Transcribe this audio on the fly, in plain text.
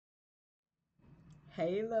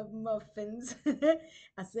Hey, love muffins.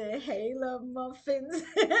 I said, hey, love muffins.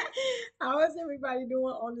 How is everybody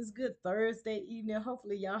doing on this good Thursday evening?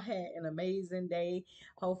 Hopefully, y'all had an amazing day.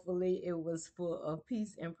 Hopefully, it was full of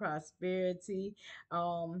peace and prosperity.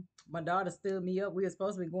 My daughter stood me up. We were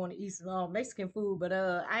supposed to be going to eat some Mexican food, but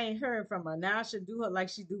I ain't heard from her. Now I should do her like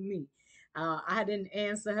she do me. I didn't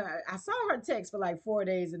answer her. I saw her text for like 4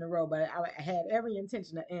 days in a row, but I had every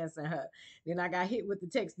intention of answering her. Then I got hit with the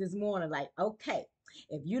text this morning, like, okay,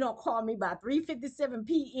 if you don't call me by 3:57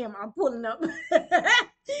 p.m., I'm pulling up.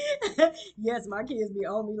 Yes, my kids be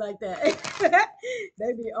on me like that.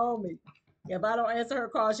 They be on me. If I don't answer her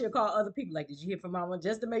call, she'll call other people. Like, did you hear from mama?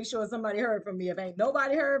 Just to make sure somebody heard from me. If ain't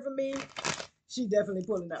nobody heard from me, she definitely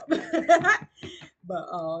pulling up. But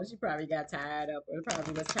she probably got tired up, or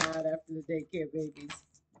probably was tired after the daycare babies.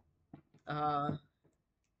 Uh,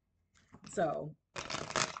 so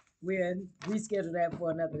we'll reschedule that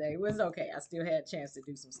for another day. It was okay. I still had a chance to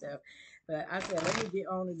do some stuff. But I said, let me get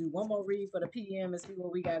on and do one more read for the PM and see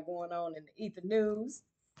what we got going on in the Ether News.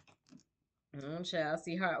 Child,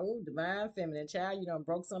 see how, oh, divine feminine, child, you done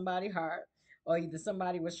broke somebody's heart. Or either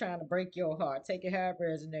somebody was trying to break your heart. Take it how it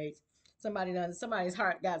resonates. Somebody's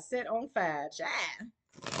heart got set on fire.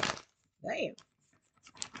 Child. Damn.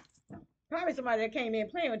 Probably somebody that came in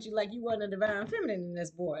playing with you like you wasn't a divine feminine in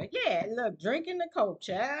this boy. Yeah, look, drinking the coke,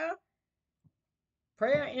 child.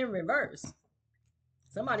 Prayer in reverse.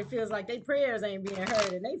 Somebody feels like their prayers ain't being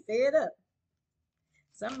heard and they fed up.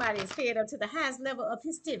 Somebody is fed up to the highest level of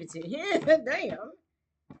festivity. Damn.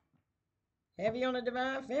 Heavy on the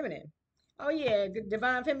divine feminine. Oh yeah,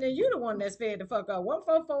 divine feminine, you the one that's fed the fuck up.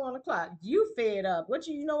 144 on the clock. You fed up. What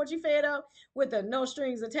you know what you fed up? With the no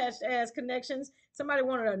strings attached ass connections. Somebody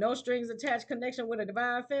wanted a no strings attached connection with a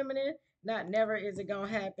divine feminine. Not never is it gonna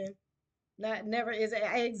happen. Not never is it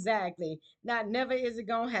exactly. Not never is it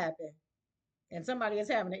gonna happen. And somebody is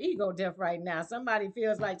having an ego death right now. Somebody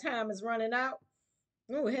feels like time is running out.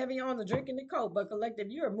 Ooh, heavy on the drinking the coke, but collective,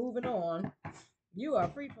 you are moving on. You are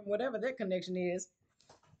free from whatever that connection is.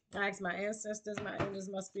 I ask my ancestors, my angels,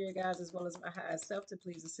 my spirit guides, as well as my higher self to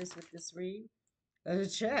please assist with this read.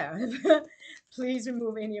 Child, please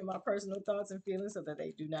remove any of my personal thoughts and feelings so that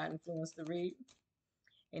they do not influence the read.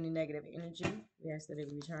 Any negative energy, we ask that it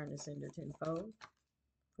return to sender tenfold.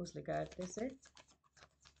 Pusle kartese.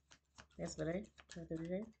 Espere,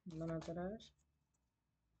 trataré, manataraj,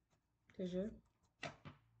 teje,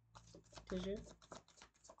 teje,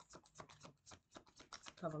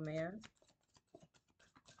 Pavamea.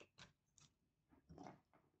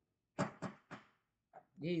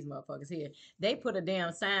 These motherfuckers here. They put a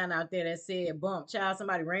damn sign out there that said bump. Child,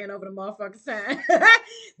 somebody ran over the motherfucking sign.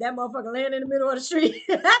 That motherfucker landed in the middle of the street.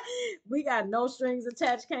 We got no strings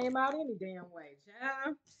attached, came out any damn way.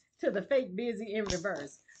 Child. To the fake busy in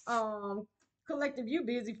reverse. Collective, you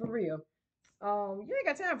busy for real. You ain't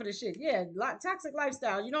got time for this shit. Yeah, toxic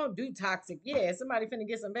lifestyle. You don't do toxic. Yeah, somebody finna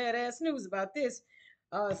get some badass news about this.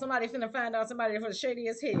 Somebody finna find out somebody for the shady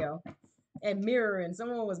as hell and mirroring.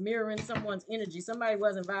 Someone was mirroring someone's energy. Somebody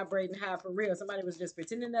wasn't vibrating high for real. Somebody was just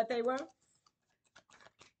pretending that they were.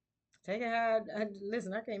 Take it how.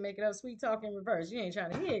 Listen, I can't make it up. Sweet talk in reverse. You ain't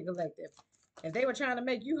trying to hear it, collective. If they were trying to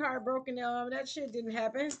make you heartbroken, that shit didn't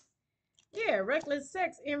happen. Yeah, reckless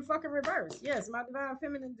sex in fucking reverse. Yes, my divine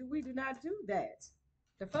feminine, we do not do that.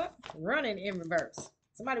 The fuck? Running in reverse.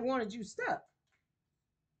 Somebody wanted you stuck.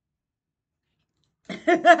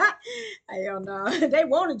 Hell no. They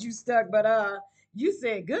wanted you stuck, but you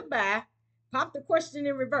said goodbye. Pop the question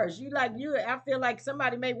in reverse. I feel like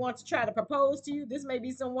somebody may want to try to propose to you. This may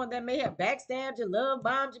be someone that may have backstabbed you, love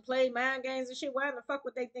bombed you, played mind games and shit. Why the fuck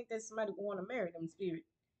would they think that somebody would want to marry them spirit?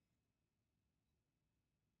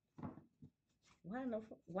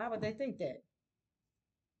 Why would they think that?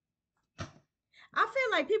 I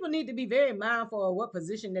feel like people need to be very mindful of what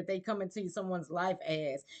position that they come into someone's life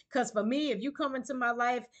as. Because for me, if you come into my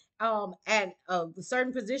life at a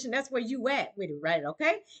certain position, that's where you at with it, right?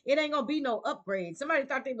 Okay, it ain't gonna be no upgrade. Somebody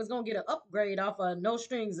thought they was gonna get an upgrade off a no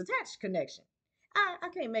strings attached connection. I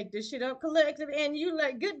can't make this shit up, collective. And you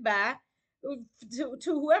like goodbye to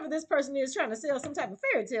whoever this person is trying to sell some type of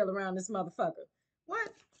fairy tale around this motherfucker. What?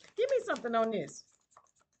 Give me something on this.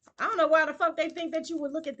 I don't know why the fuck they think that you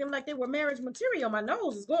would look at them like they were marriage material. My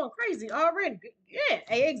nose is going crazy already. Yeah,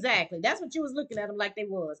 exactly. That's what you was looking at them like they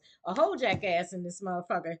was. A whole jackass in this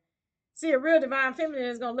motherfucker. See, a real divine feminine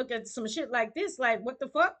is gonna look at some shit like this, like what the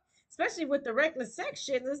fuck? Especially with the reckless sex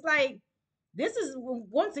shit. It's like this is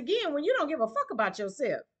once again when you don't give a fuck about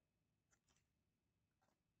yourself.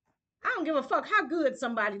 I don't give a fuck how good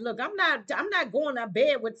somebody look. I'm not going to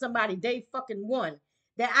bed with somebody day fucking one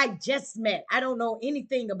that I just met. I don't know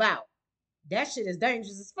anything about. That shit is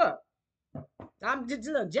dangerous as fuck. I'm just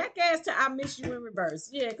look, jackass to I miss you in reverse.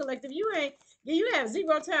 Yeah, collective, you have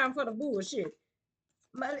zero time for the bullshit.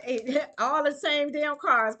 All the same damn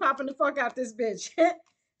cars popping the fuck out this bitch.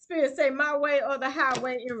 Spirit say my way or the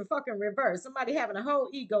highway in fucking reverse. Somebody having a whole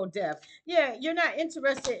ego death. Yeah, you're not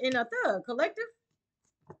interested in a thug, collective.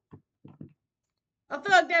 A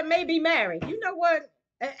thug that may be married. You know what?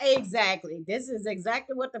 Exactly. This is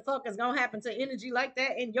exactly what the fuck is gonna happen to energy like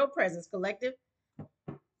that in your presence, collective.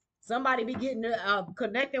 Somebody be getting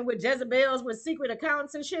connecting with Jezebels with secret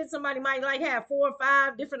accounts and shit. Somebody might like have 4 or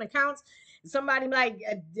 5 different accounts. Somebody like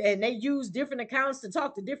and they use different accounts to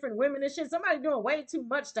talk to different women and shit. Somebody doing way too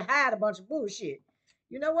much to hide a bunch of bullshit.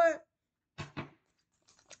 You know what?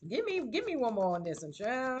 Give me one more on this one,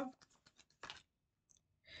 child.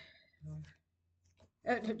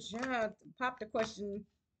 Child, pop the question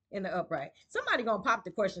in the upright. Somebody gonna pop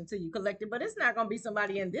the question to you, collective, but it's not gonna be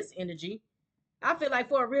somebody in this energy. I feel like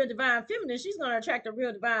for a real divine feminine, she's gonna attract a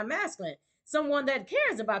real divine masculine, someone that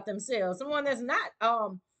cares about themselves, someone that's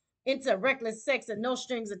not into reckless sex and no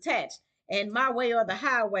strings attached, and my way or the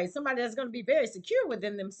highway. Somebody that's gonna be very secure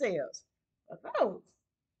within themselves. Oh,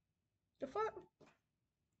 the fuck!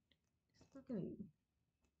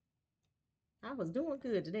 I was doing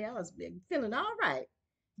good today. I was feeling all right.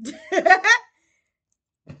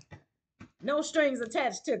 No strings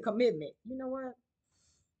attached to commitment. You know what?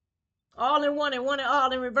 All in one and one and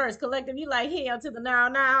all in reverse. Collective, you like hell to the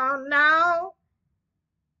now.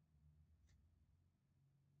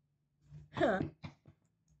 Huh.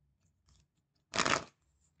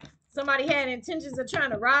 Somebody had intentions of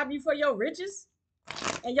trying to rob you for your riches,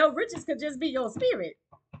 and your riches could just be your spirit.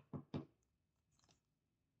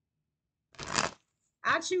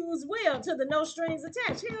 I choose well to the no strings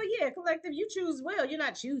attached. Hell yeah, collective, you choose well. You're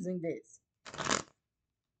not choosing this.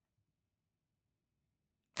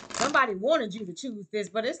 Somebody wanted you to choose this,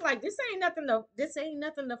 but it's like this ain't nothing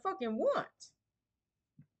to fucking want.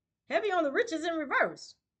 Heavy on the riches in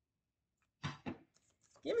reverse.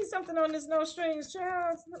 Give me something on this no strings,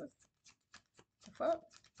 child. Fuck.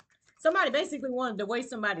 Somebody basically wanted to waste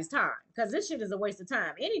somebody's time because this shit is a waste of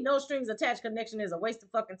time. Any no strings attached connection is a waste of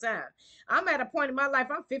fucking time. I'm at a point in my life,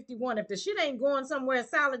 I'm 51. If the shit ain't going somewhere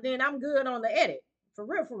solid, then I'm good on the edit. For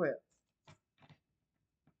real, for real.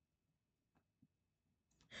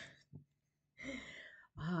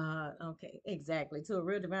 Okay, exactly. To a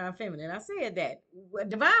real divine feminine. I said that.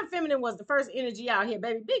 Divine feminine was the first energy out here,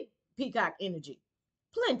 baby. Big peacock energy.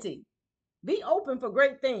 Plenty. Be open for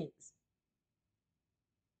great things.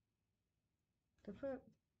 The fuck?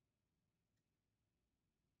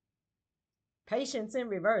 Patience in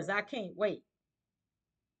reverse. I can't wait.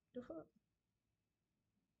 The fuck?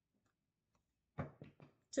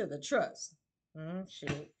 To the trust.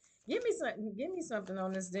 Shit. Give me something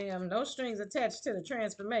on this damn no strings attached to the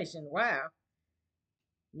transformation. Wow.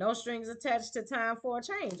 No strings attached to time for a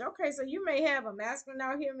change. Okay, so you may have a masculine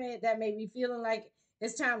out here that may be feeling like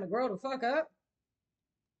it's time to grow the fuck up.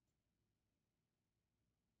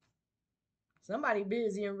 Somebody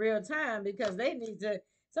busy in real time because they need to.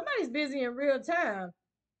 Somebody's busy in real time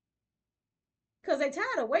because they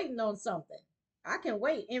tired of waiting on something. I can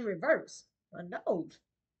wait in reverse. A note.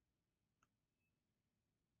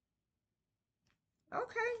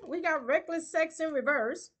 Okay, we got reckless sex in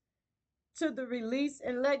reverse to the release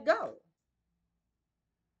and let go.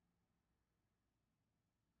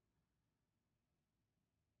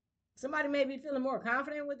 Somebody may be feeling more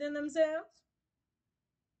confident within themselves.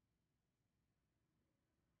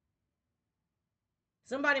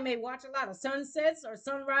 Somebody may watch a lot of sunsets or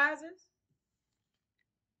sunrises.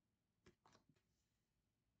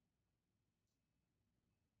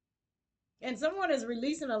 And someone is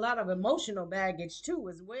releasing a lot of emotional baggage too,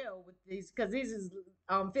 as well, with these, because these is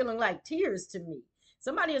feeling like tears to me.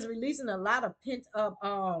 Somebody is releasing a lot of pent up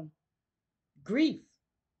grief.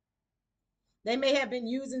 They may have been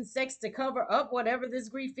using sex to cover up whatever this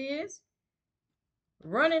grief is.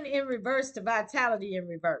 Running in reverse to vitality in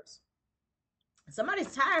reverse.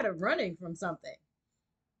 Somebody's tired of running from something.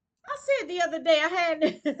 I said the other day I had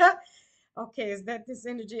okay, is that this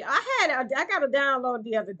energy? I got a download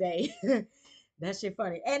the other day. That shit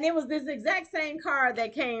funny. And it was this exact same card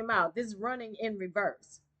that came out, this running in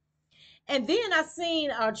reverse. And then I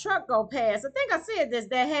seen a truck go past. I think I said this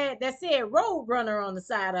that said road runner on the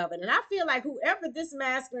side of it. And I feel like whoever this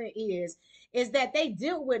masculine is that they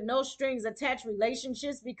deal with no strings attached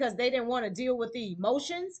relationships because they didn't want to deal with the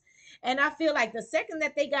emotions. And I feel like the second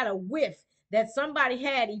that they got a whiff that somebody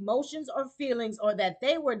had emotions or feelings or that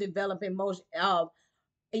they were developing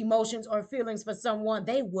emotions or feelings for someone,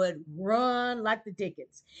 they would run like the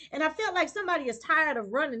dickens. And I feel like somebody is tired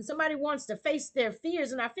of running. Somebody wants to face their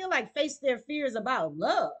fears. And I feel like face their fears about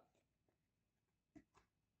love.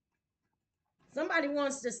 Somebody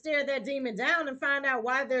wants to stare that demon down and find out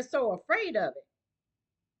why they're so afraid of it.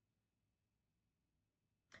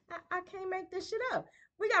 I can't make this shit up.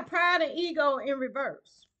 We got pride and ego in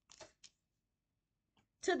reverse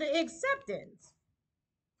to the acceptance.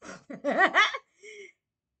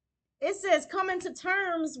 It says coming to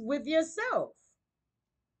terms with yourself.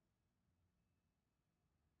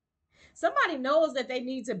 Somebody knows that they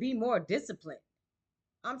need to be more disciplined.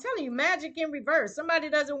 I'm telling you, magic in reverse. Somebody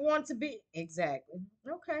doesn't want to be exactly.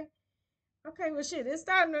 Okay. Okay, well shit, it's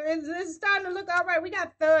starting to look all right. We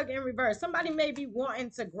got thug in reverse. Somebody may be wanting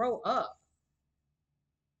to grow up.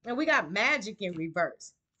 And we got magic in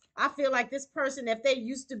reverse. I feel like this person, if they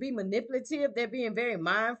used to be manipulative, they're being very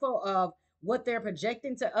mindful of what they're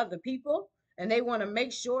projecting to other people. And they want to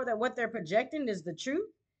make sure that what they're projecting is the truth.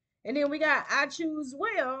 And then we got I choose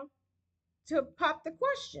well to pop the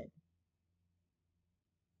question.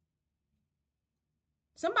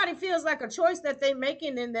 Somebody feels like a choice that they're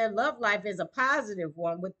making in their love life is a positive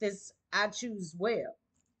one with this I choose well.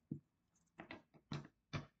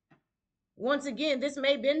 Once again, this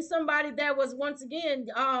may have been somebody that was once again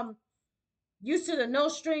used to the no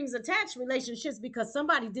strings attached relationships because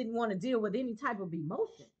somebody didn't want to deal with any type of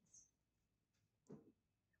emotions.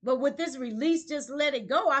 But with this release, just let it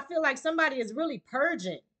go. I feel like somebody is really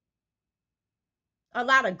purging a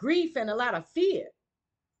lot of grief and a lot of fear.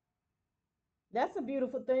 That's a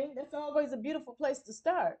beautiful thing. That's always a beautiful place to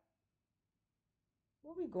start.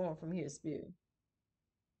 Where we going from here, Spirit?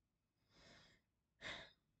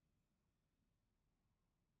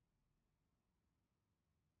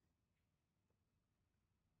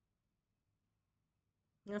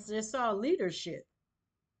 I just saw leadership.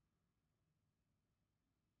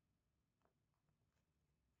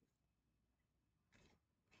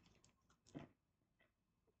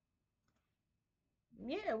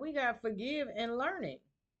 Yeah, we got forgive and learning.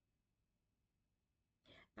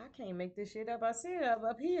 I can't make this shit up. I see it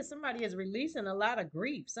up here. Somebody is releasing a lot of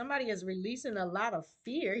grief. Somebody is releasing a lot of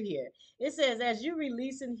fear here. It says, as you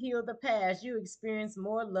release and heal the past, you experience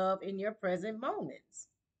more love in your present moments.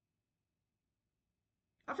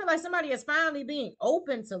 I feel like somebody is finally being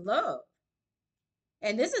open to love.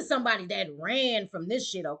 And this is somebody that ran from this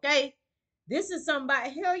shit, okay? This is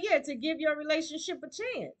somebody, hell yeah, to give your relationship a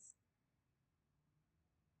chance.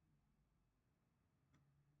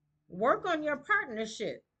 Work on your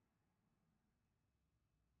partnership.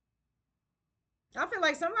 I feel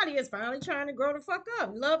like somebody is finally trying to grow the fuck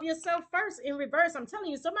up. Love yourself first in reverse. I'm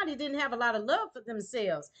telling you, somebody didn't have a lot of love for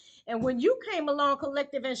themselves. And when you came along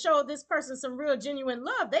collective and showed this person some real genuine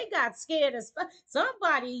love, they got scared as fuck.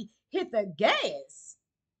 Somebody hit the gas.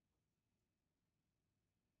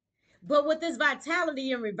 But with this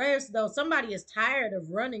vitality in reverse, though, somebody is tired of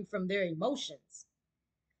running from their emotions.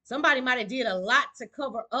 Somebody might have did a lot to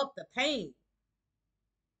cover up the pain.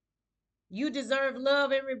 You deserve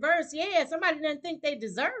love in reverse. Yeah, somebody didn't think they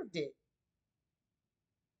deserved it.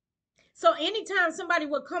 So anytime somebody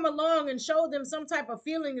would come along and show them some type of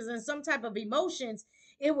feelings and some type of emotions,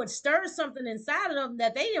 it would stir something inside of them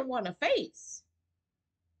that they didn't want to face.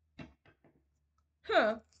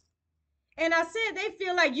 Huh. And I said they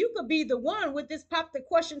feel like you could be the one with this pop the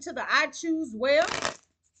question to the I choose well.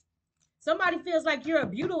 Somebody feels like you're a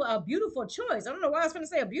beautiful choice. I don't know why I was going to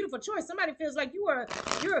say a beautiful choice. Somebody feels like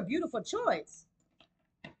you're a beautiful choice.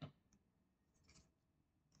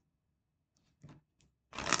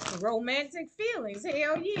 Romantic feelings.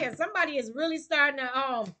 Hell yeah. Somebody is really starting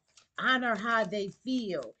to honor how they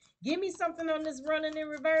feel. Give me something on this running in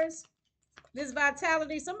reverse. This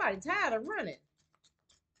vitality. Somebody tired of running.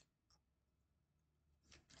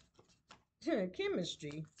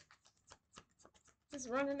 Chemistry. Just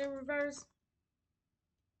running in reverse.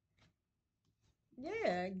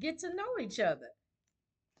 Yeah, get to know each other.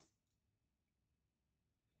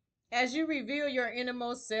 As you reveal your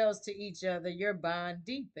innermost selves to each other, your bond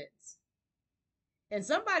deepens. And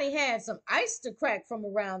somebody had some ice to crack from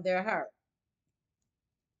around their heart.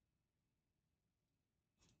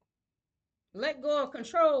 Let go of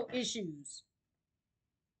control issues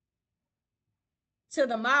to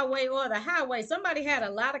the my way or the highway. Somebody had a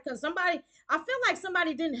lot of I feel like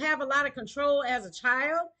somebody didn't have a lot of control as a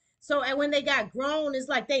child. So and when they got grown, it's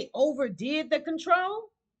like they overdid the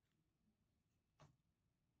control.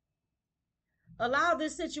 Allow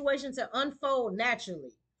this situation to unfold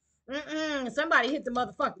naturally. Somebody hit the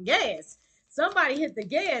motherfucking gas. Somebody hit the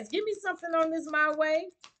gas. Give me something on this my way.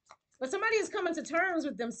 But somebody is coming to terms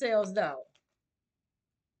with themselves though.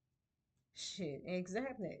 Shit,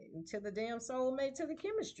 exactly. To the damn soulmate, to the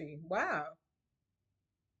chemistry. Wow.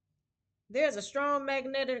 There's a strong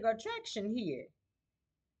magnetic attraction here.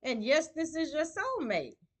 And yes, this is your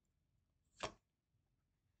soulmate.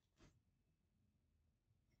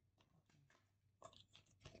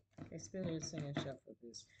 Experiencing shuffle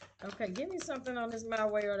this. Okay, give me something on this my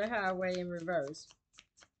way or the highway in reverse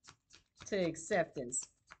to acceptance.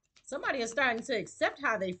 Somebody is starting to accept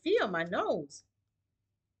how they feel. My nose.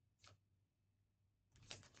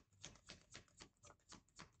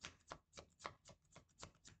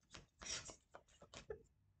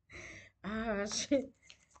 Ah, shit.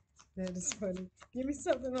 That is funny. Give me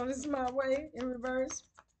something on this my way in reverse.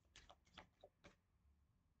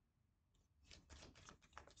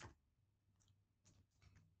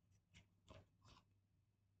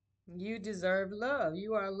 You deserve love.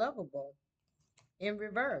 You are lovable in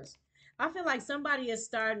reverse. I feel like somebody is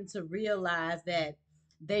starting to realize that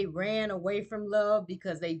they ran away from love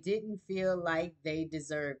because they didn't feel like they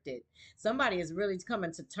deserved it. Somebody is really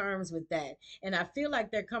coming to terms with that. And I feel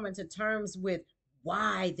like they're coming to terms with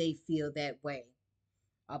why they feel that way.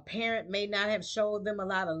 A parent may not have showed them a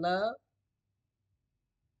lot of love.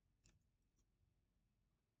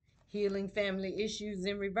 Healing family issues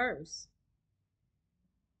in reverse.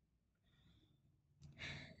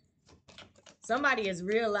 Somebody is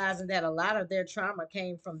realizing that a lot of their trauma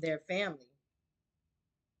came from their family.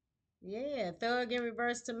 Yeah, thug in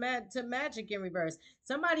reverse to magic in reverse.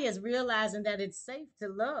 Somebody is realizing that it's safe to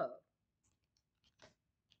love.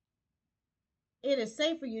 It is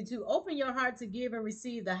safe for you to open your heart to give and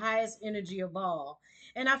receive the highest energy of all.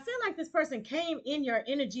 And I feel like this person came in your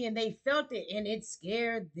energy and they felt it and it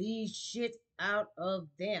scared the shit out of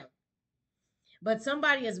them. But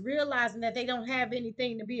somebody is realizing that they don't have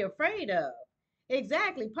anything to be afraid of.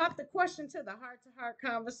 Exactly. Pop the question to the heart to heart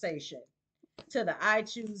conversation, to the I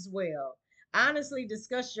choose well. Honestly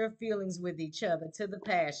discuss your feelings with each other, to the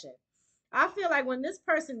passion. I feel like when this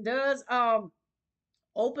person does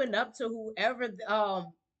open up to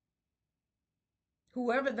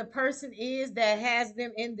whoever the person is that has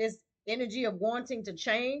them in this energy of wanting to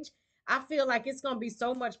change, I feel like it's going to be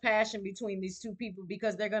so much passion between these two people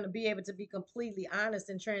because they're going to be able to be completely honest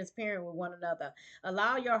and transparent with one another.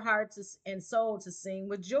 Allow your heart and soul to sing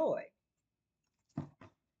with joy.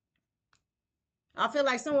 I feel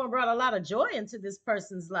like someone brought a lot of joy into this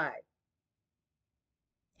person's life.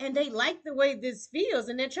 And they like the way this feels,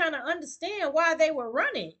 and they're trying to understand why they were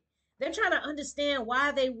running. They're trying to understand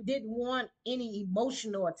why they didn't want any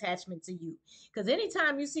emotional attachment to you. Because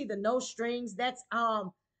anytime you see the no strings, that's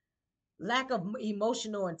lack of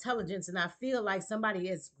emotional intelligence. And I feel like somebody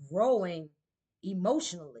is growing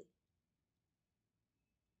emotionally.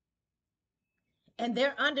 And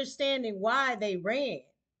they're understanding why they ran.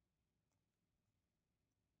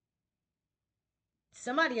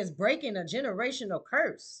 Somebody is breaking a generational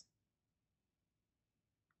curse.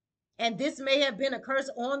 And this may have been a curse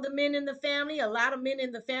on the men in the family. A lot of men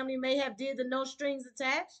in the family may have did the no strings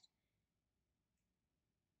attached.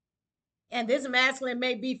 And this masculine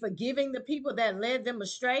may be forgiving the people that led them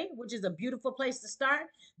astray, which is a beautiful place to start.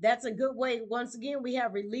 That's a good way. Once again, we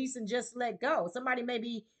have release and just let go. Somebody may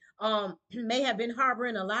be may have been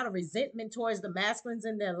harboring a lot of resentment towards the masculines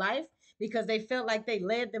in their life because they felt like they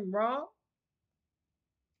led them wrong.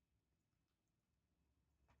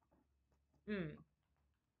 Mm.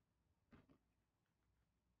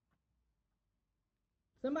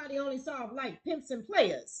 Somebody only saw like pimps and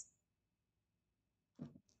players.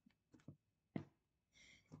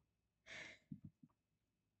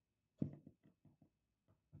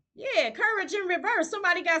 Yeah, courage in reverse.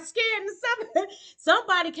 Somebody got scared and something.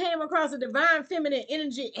 Somebody came across a divine feminine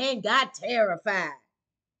energy and got terrified.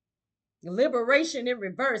 Liberation in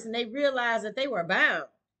reverse, and they realized that they were bound.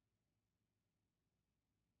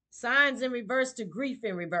 Signs in reverse to grief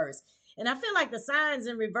in reverse. And I feel like the signs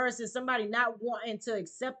in reverse is somebody not wanting to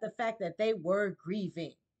accept the fact that they were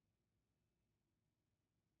grieving.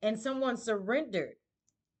 And someone surrendered.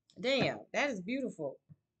 Damn, that is beautiful.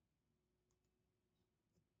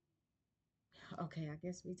 Okay, I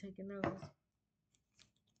guess we taking those.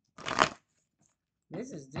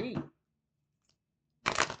 This is deep.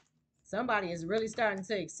 Somebody is really starting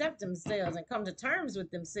to accept themselves and come to terms with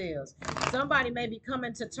themselves. Somebody may be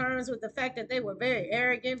coming to terms with the fact that they were very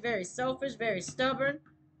arrogant, very selfish, very stubborn.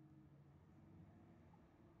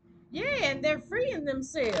 Yeah, and they're freeing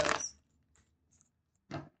themselves.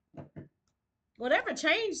 Whatever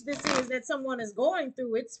change this is that someone is going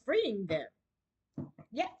through, it's freeing them.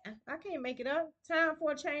 Yeah, I can't make it up. Time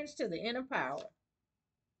for a change to the inner power.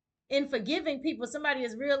 In forgiving people, somebody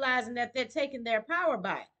is realizing that they're taking their power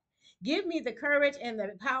back. Give me the courage and the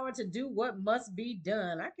power to do what must be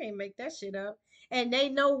done. I can't make that shit up. And they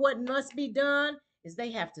know what must be done is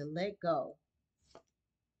they have to let go.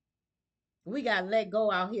 We got let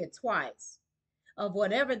go out here twice of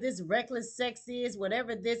whatever this reckless sex is,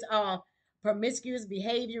 whatever this promiscuous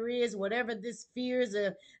behavior is, whatever this fears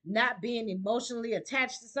of not being emotionally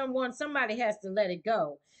attached to someone. Somebody has to let it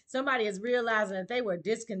go. Somebody is realizing that they were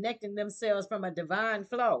disconnecting themselves from a divine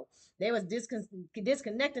flow. They was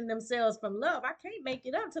disconnecting themselves from love. I can't make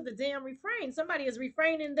it up to the damn refrain. Somebody is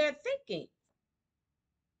refraining their thinking.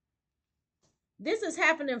 This is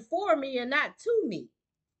happening for me and not to me.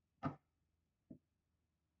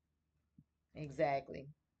 Exactly.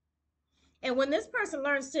 And when this person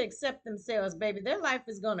learns to accept themselves, baby, their life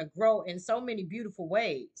is going to grow in so many beautiful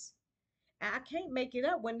ways. I can't make it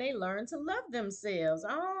up when they learn to love themselves.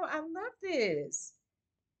 Oh, I love this.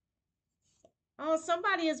 Oh,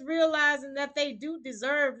 somebody is realizing that they do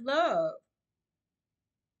deserve love.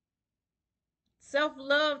 Self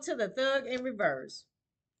love to the thug in reverse.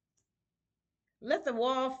 Let the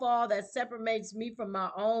wall fall that separates me from my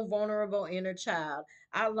own vulnerable inner child.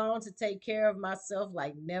 I long to take care of myself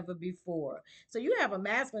like never before. So you have a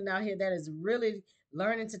masculine out here that is really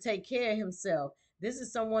learning to take care of himself. This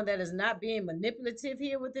is someone that is not being manipulative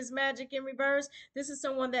here with this magic in reverse. This is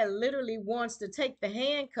someone that literally wants to take the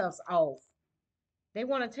handcuffs off. They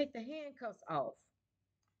want to take the handcuffs off.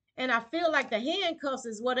 And I feel like the handcuffs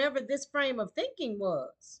is whatever this frame of thinking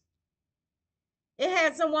was. It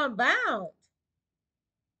had someone bound.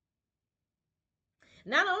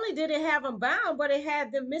 Not only did it have them bound, but it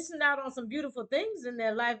had them missing out on some beautiful things in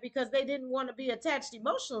their life because they didn't want to be attached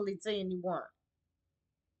emotionally to anyone.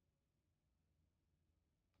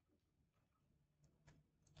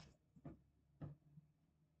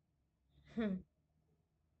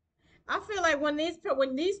 I feel like when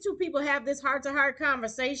these two people have this heart to heart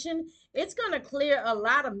conversation, it's gonna clear a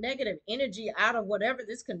lot of negative energy out of whatever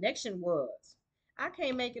this connection was. I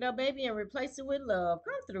can't make it up, baby, and replace it with love.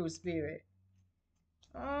 Come through, spirit.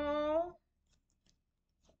 Oh,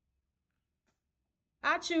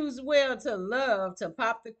 I choose well to love, to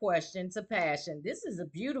pop the question, to passion. This is a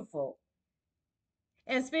beautiful.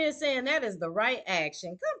 And spirit saying that is the right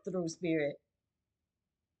action. Come through, spirit.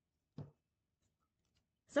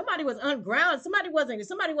 Somebody was ungrounded.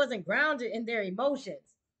 Somebody wasn't grounded in their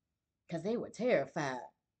emotions because they were terrified.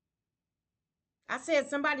 I said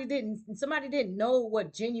somebody didn't know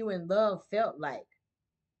what genuine love felt like.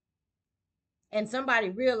 And somebody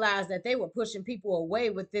realized that they were pushing people away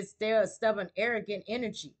with this their stubborn, arrogant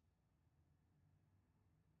energy.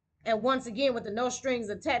 And once again, with the no strings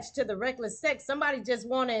attached to the reckless sex, somebody just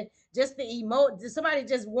wanted just the somebody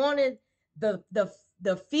just wanted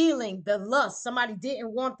the feeling, the lust. Somebody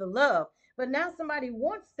didn't want the love. But now somebody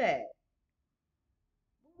wants that.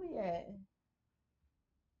 Where we at?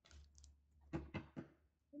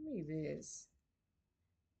 Give me this.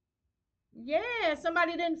 Yeah,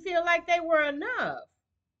 somebody didn't feel like they were enough.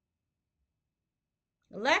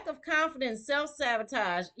 Lack of confidence, self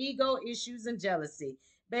sabotage, ego issues, and jealousy.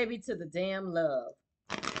 Baby, to the damn love.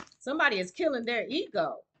 Somebody is killing their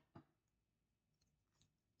ego.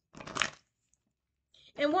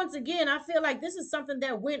 And once again, I feel like this is something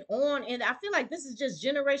that went on, and I feel like this is just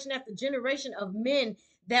generation after generation of men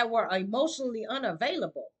that were emotionally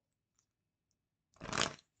unavailable.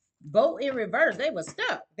 Both in reverse, they were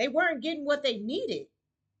stuck. They weren't getting what they needed.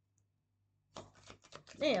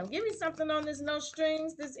 Damn, give me something on this no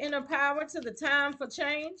strings, this inner power to the time for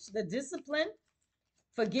change, the discipline,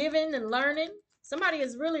 forgiving and learning. Somebody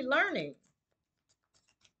is really learning.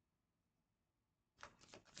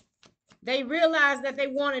 They realized that they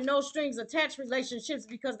wanted no strings attached relationships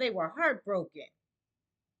because they were heartbroken.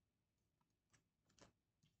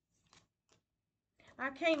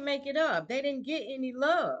 I can't make it up. They didn't get any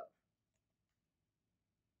love.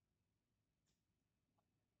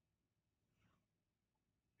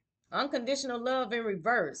 Unconditional love in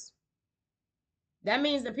reverse. That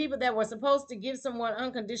means the people that were supposed to give someone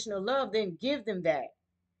unconditional love didn't give them that.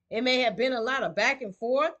 It may have been a lot of back and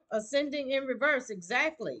forth, ascending in reverse.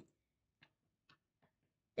 Exactly.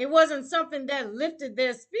 It wasn't something that lifted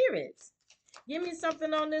their spirits. Give me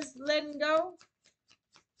something on this letting go.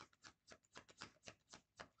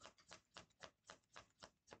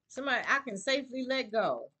 Somebody I can safely let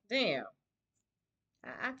go. Damn.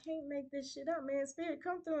 I can't make this shit up, man. Spirit,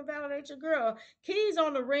 come through and validate your girl. Keys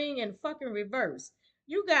on the ring and fucking reverse.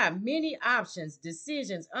 You got many options,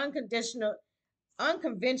 decisions, unconventional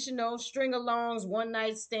string alongs, one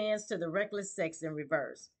night stands to the reckless sex in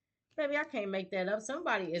reverse. Baby, I can't make that up.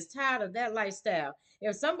 Somebody is tired of that lifestyle.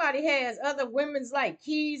 If somebody has other women's like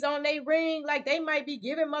keys on their ring, like they might be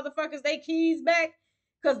giving motherfuckers their keys back.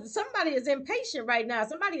 Because somebody is impatient right now.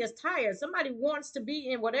 Somebody is tired. Somebody wants to be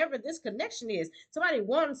in whatever this connection is. Somebody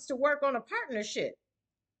wants to work on a partnership.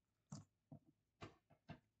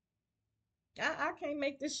 I can't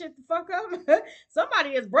make this shit the fuck up.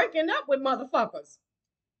 Somebody is breaking up with motherfuckers.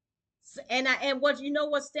 And what you know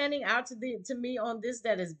what's standing out to me on this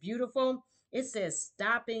that is beautiful? It says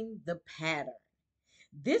stopping the pattern.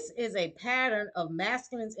 This is a pattern of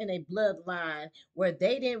masculines in a bloodline where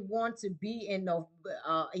they didn't want to be in no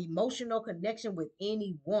emotional connection with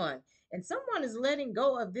anyone, and someone is letting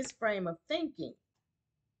go of this frame of thinking.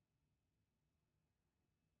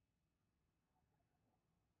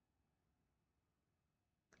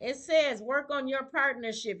 It says work on your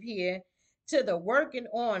partnership here to the working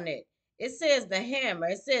on it. It says the hammer.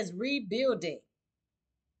 It says rebuilding.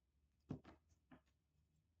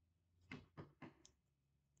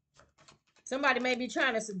 Somebody may be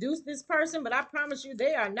trying to seduce this person, but I promise you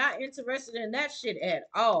they are not interested in that shit at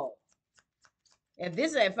all. If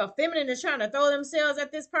a feminine is trying to throw themselves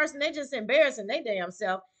at this person, they just embarrassing they damn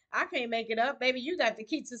self. I can't make it up, baby. You got the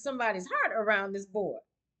key to somebody's heart around this board.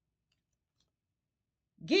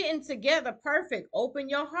 Getting together perfect. Open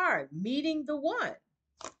your heart. Meeting the one.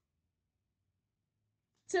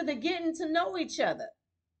 To the getting to know each other.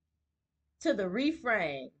 To the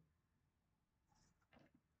reframe.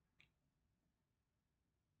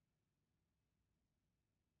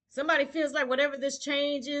 Somebody feels like whatever this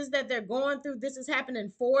change is that they're going through, this is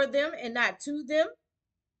happening for them and not to them.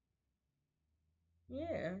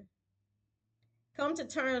 Yeah. Come to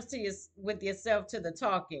terms with yourself to the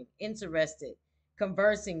talking, interested,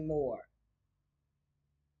 conversing more.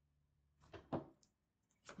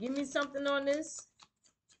 Give me something on this.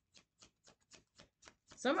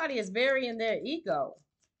 Somebody is burying their ego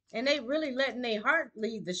and they really letting their heart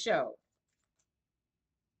lead the show.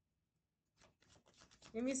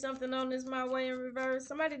 Give me something on this my way in reverse.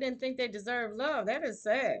 Somebody didn't think they deserve love. That is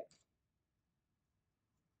sad.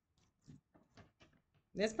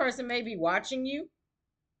 This person may be watching you.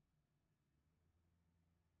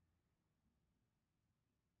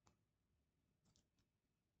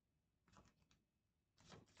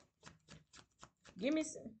 Give me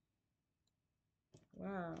some.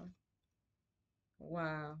 Wow.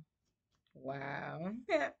 Wow. Wow.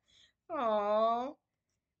 Oh,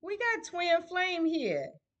 we got twin flame here.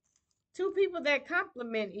 Two people that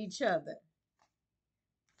complement each other.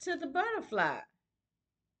 To the butterfly.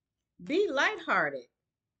 Be lighthearted.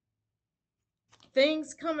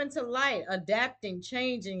 Things coming to light, adapting,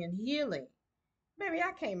 changing, and healing. Baby,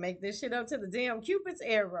 I can't make this shit up to the damn Cupid's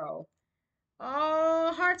arrow.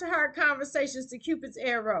 Oh, heart to heart conversations to Cupid's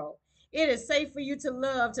arrow. It is safe for you to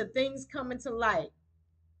love to things coming to light.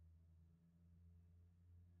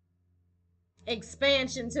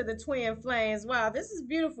 Expansion to the twin flames. Wow, this is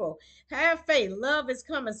beautiful. Have faith. Love is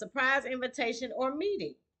coming. Surprise invitation or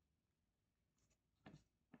meeting.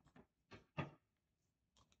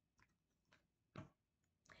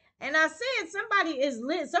 And I said somebody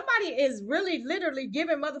is really literally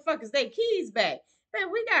giving motherfuckers their keys back.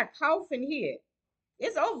 Man, we got coffin here.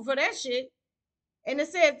 It's over for that shit. And it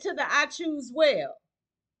said to the I choose well.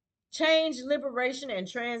 Change, liberation, and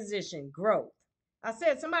transition. Growth. I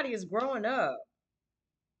said somebody is growing up.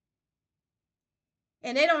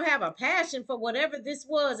 And they don't have a passion for whatever this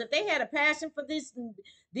was. If they had a passion for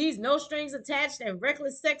these no strings attached and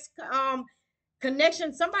reckless sex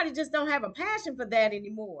connection, somebody just don't have a passion for that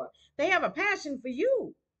anymore. They have a passion for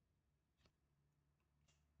you.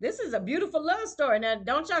 This is a beautiful love story. Now,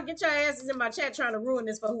 don't y'all get your asses in my chat trying to ruin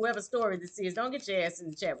this for whoever story this is. Don't get your ass in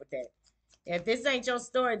the chat with that. If this ain't your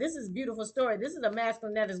story, this is a beautiful story. This is a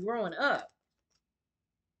masculine that is growing up.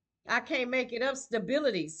 I can't make it up.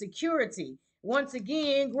 Stability, security, once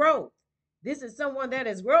again, growth. This is someone that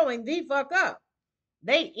is growing the fuck up.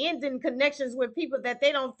 They ending connections with people that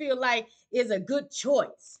they don't feel like is a good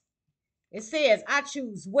choice. It says, I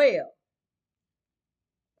choose well.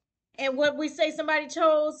 And what we say somebody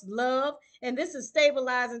chose, love. And this is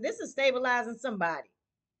stabilizing. This is stabilizing somebody.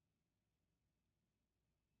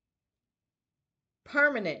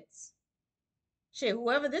 Permanence. Shit,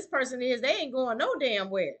 whoever this person is, they ain't going no damn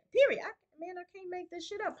where. Period. I can't make this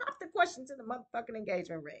shit up. Pop the question to the motherfucking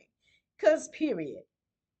engagement ring. Cause period.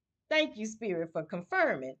 Thank you, Spirit, for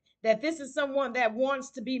confirming that this is someone that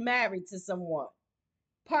wants to be married to someone.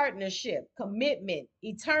 Partnership, commitment,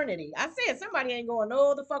 eternity. I said somebody ain't going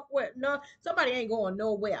no the fuck where. No, somebody ain't going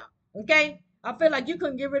nowhere. Okay? I feel like you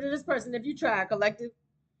couldn't get rid of this person if you tried, collective.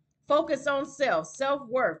 Focus on self,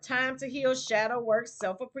 self-worth, time to heal, shadow work,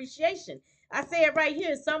 self-appreciation. I say it right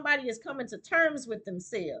here. Somebody is coming to terms with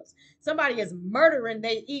themselves. Somebody is murdering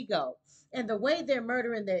their ego. And the way they're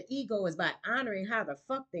murdering their ego is by honoring how the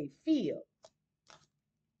fuck they feel.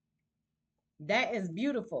 That is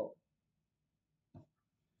beautiful.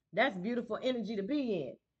 That's beautiful energy to be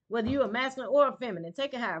in. Whether you're a masculine or a feminine,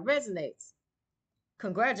 take it how it resonates.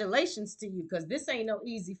 Congratulations to you, because this ain't no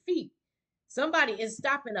easy feat. Somebody is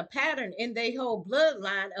stopping a pattern in their whole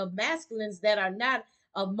bloodline of masculines that are not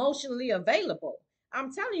emotionally available.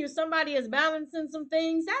 I'm telling you, somebody is balancing some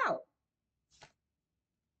things out.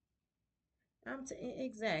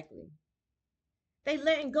 Exactly. They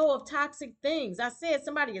letting go of toxic things. I said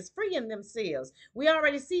somebody is freeing themselves. We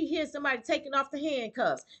already see here somebody taking off the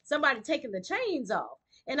handcuffs, somebody taking the chains off.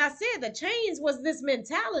 And I said the chains was this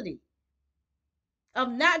mentality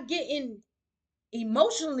of not getting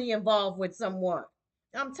emotionally involved with someone.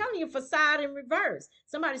 I'm telling you, facade in reverse.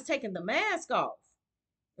 Somebody's taking the mask off.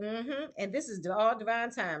 And this is all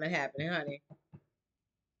divine timing happening, honey.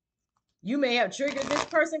 You may have triggered this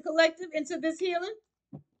person collective into this healing.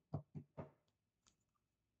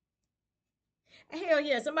 Hell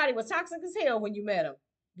yeah, somebody was toxic as hell when you met them.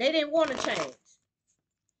 They didn't want to change.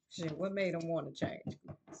 Shit, what made them want to change?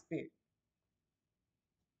 Spirit.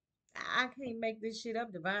 I can't make this shit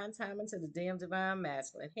up. Divine timing to the damn divine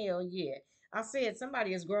masculine. Hell yeah. I said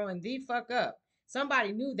somebody is growing the fuck up.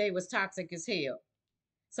 Somebody knew they was toxic as hell.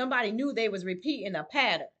 Somebody knew they was repeating a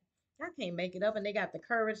pattern. I can't make it up, and they got the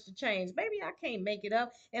courage to change. Baby, I can't make it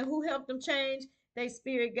up. And who helped them change? They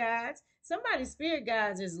spirit guides. Somebody's spirit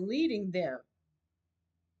guides is leading them.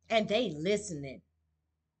 And they listening.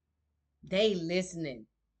 They listening.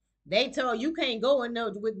 They told you can't go in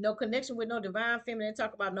no with no connection with no divine feminine and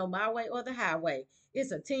talk about no my way or the highway.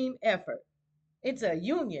 It's a team effort. It's a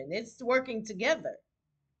union. It's working together.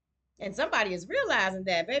 And somebody is realizing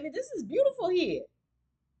that, baby. This is beautiful here.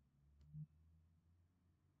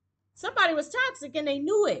 Somebody was toxic and they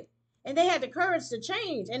knew it. And they had the courage to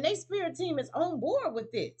change. And their spirit team is on board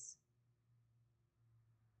with this.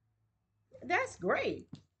 That's great.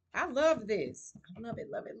 I love this. I love it,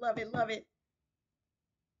 love it, love it, love it.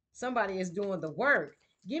 Somebody is doing the work.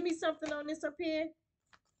 Give me something on this up here.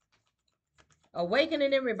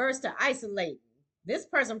 Awakening in reverse to isolating. This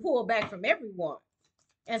person pulled back from everyone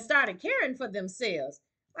and started caring for themselves.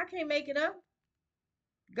 I can't make it up.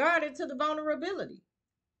 Guarded to the vulnerability.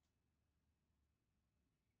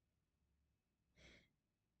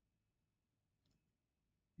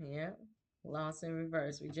 Yeah. Loss in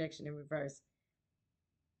reverse, rejection in reverse.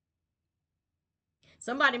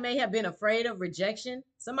 Somebody may have been afraid of rejection.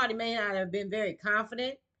 Somebody may not have been very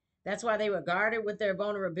confident. That's why they were guarded with their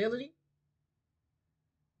vulnerability.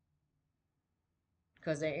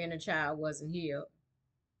 Because their inner child wasn't healed.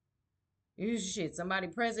 Shit, somebody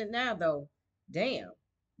present now, though. Damn.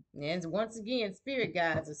 And once again, spirit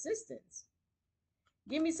guides, assistance.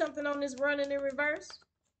 Give me something on this running in reverse.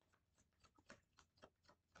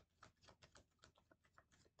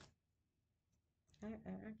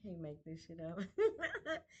 I can't make this shit up.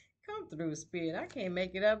 Come through, spirit. I can't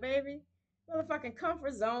make it up, baby. Motherfucking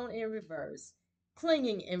comfort zone in reverse.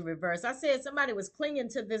 Clinging in reverse. I said somebody was clinging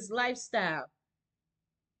to this lifestyle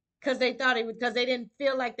because they thought it because they didn't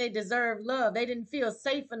feel like they deserved love. They didn't feel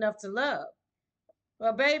safe enough to love.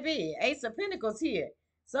 Well, baby, Ace of Pentacles here.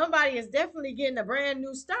 Somebody is definitely getting a brand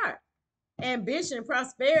new start. Ambition,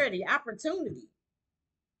 prosperity, opportunity.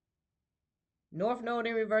 North Node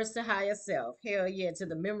in reverse to higher self. Hell yeah, to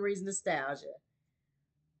the memories, nostalgia.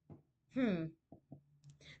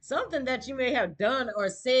 Something that you may have done or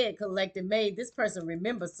said collective made this person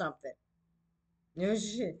remember something. No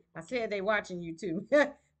shit. I said they watching you too.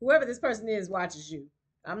 Whoever this person is watches you.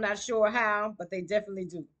 I'm not sure how, but they definitely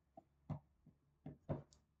do.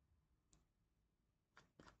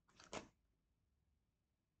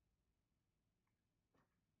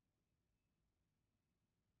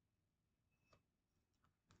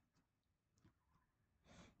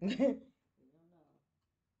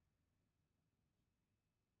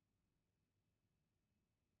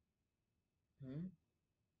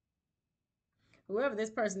 Whoever this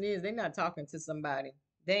person is, they're not talking to somebody.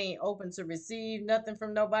 They ain't open to receive nothing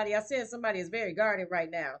from nobody. I said somebody is very guarded right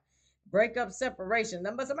now. Breakup, separation.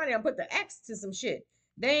 Somebody gonna put the X to some shit.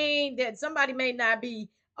 They ain't that somebody may not be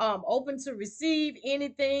open to receive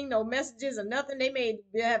anything, no messages or nothing. They may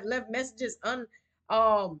have left messages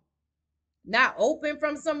not open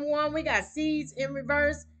from someone. We got seeds in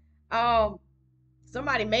reverse.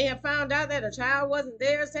 Somebody may have found out that a child wasn't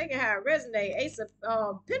theirs. Taking how it resonate. Ace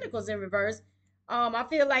of Pentacles in reverse. I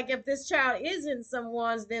feel like if this child isn't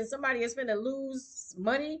someone's, then somebody is going to lose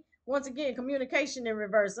money Once again, communication in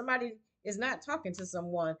reverse. Somebody is not talking to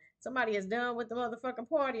someone. Somebody is done with the motherfucking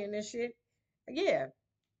party and this shit. Yeah.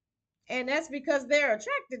 And that's because they're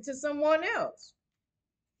attracted to someone else.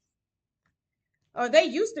 Or they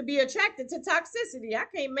used to be attracted to toxicity. I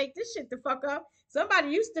can't make this shit the fuck up.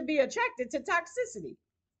 Somebody used to be attracted to toxicity.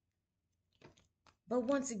 But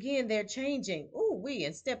once again, they're changing. Ooh,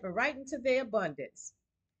 and stepping right into their abundance.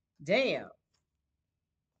 Damn.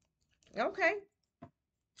 Okay.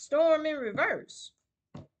 Storm in reverse.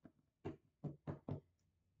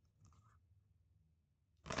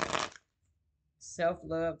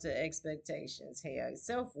 Self-love to expectations. Hell,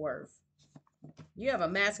 self-worth. You have a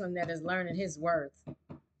masculine that is learning his worth.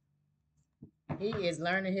 He is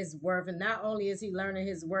learning his worth. And not only is he learning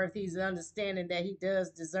his worth, he's understanding that he does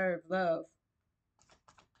deserve love.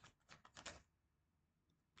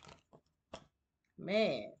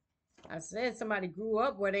 Man, I said somebody grew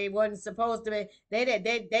up where they wasn't supposed to be.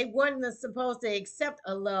 They wasn't supposed to accept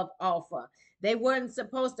a love offer. They wasn't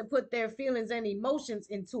supposed to put their feelings and emotions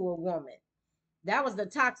into a woman. That was the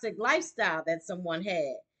toxic lifestyle that someone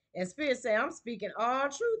had. And Spirit say, I'm speaking all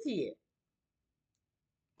truth here.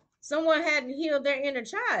 Someone hadn't healed their inner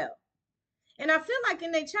child. And I feel like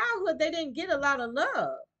in their childhood, they didn't get a lot of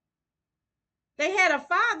love. They had a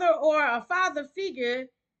father or a father figure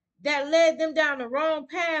that led them down the wrong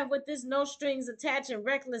path with this no strings attached and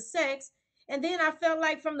reckless sex. And then I felt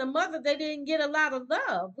like from the mother, they didn't get a lot of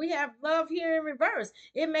love. We have love here in reverse.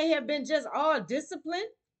 It may have been just all discipline.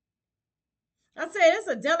 I say it's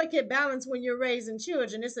a delicate balance when you're raising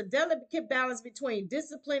children. It's a delicate balance between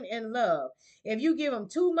discipline and love. If you give them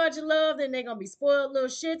too much love, then they're going to be spoiled little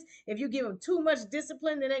shits. If you give them too much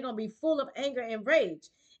discipline, then they're going to be full of anger and rage.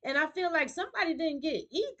 And I feel like somebody didn't get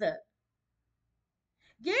either.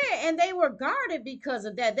 Yeah, and they were guarded because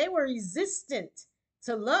of that. They were resistant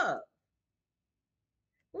to love.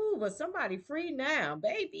 Ooh, but somebody free now,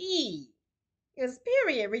 baby. It's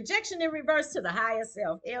period. Rejection in reverse to the higher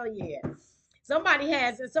self. Hell yeah. Somebody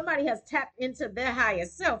has tapped into their higher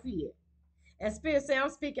self here. And Spirit say,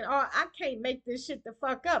 I'm speaking all, I can't make this shit the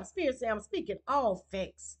fuck up. Spirit say, I'm speaking all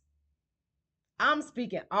facts. I'm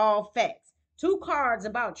speaking all facts. 2 cards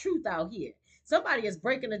about truth out here. Somebody is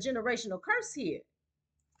breaking a generational curse here.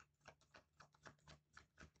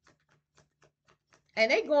 And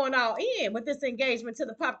they going all in with this engagement to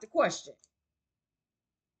the pop the question.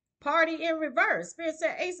 Party in reverse. Spirit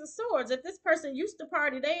said Ace of Swords. If this person used to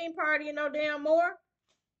party, they ain't partying no damn more.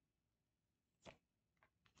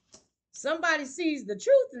 Somebody sees the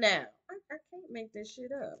truth now. I can't make this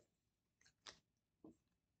shit up.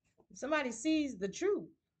 Somebody sees the truth.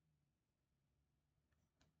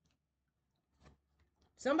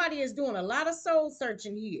 Somebody is doing a lot of soul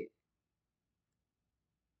searching here.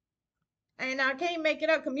 And I can't make it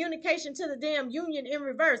up. Communication to the damn union in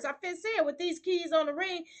reverse. I been saying with these keys on the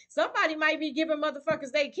ring, somebody might be giving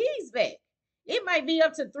motherfuckers their keys back. It might be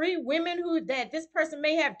up to 3 women who that this person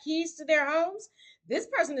may have keys to their homes. This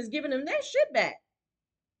person is giving them their shit back.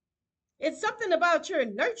 It's something about your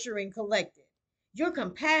nurturing collective, your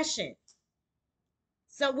compassion.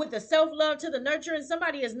 So with the self-love to the nurturing,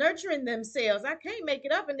 somebody is nurturing themselves. I can't make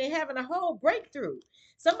it up, and they're having a whole breakthrough.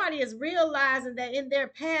 Somebody is realizing that in their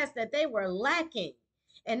past that they were lacking.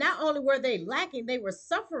 And not only were they lacking, they were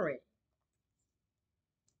suffering.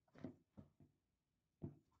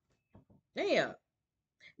 Damn.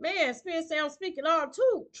 Man, Spirit say I'm speaking all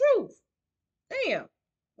truth. Damn.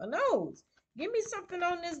 My nose. Give me something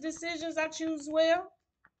on this decisions I choose well.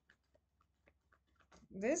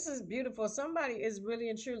 This is beautiful. Somebody is really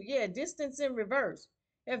and truly, yeah, distance in reverse.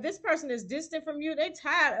 If this person is distant from you, they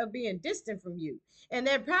tired of being distant from you. And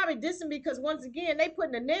they're probably distant because once again, they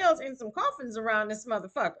putting the nails in some coffins around this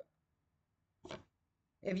motherfucker.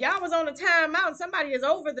 If y'all was on a timeout, somebody is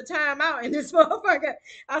over the timeout in this motherfucker.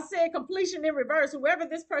 I said completion in reverse. Whoever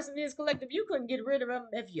this person is collective, you couldn't get rid of them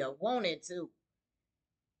if you wanted to.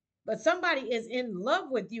 But somebody is in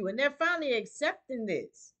love with you and they're finally accepting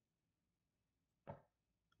this.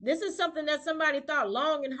 This is something that somebody thought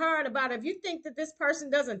long and hard about. If you think that this person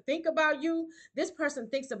doesn't think about you, this person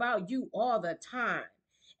thinks about you all the time.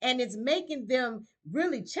 And it's making them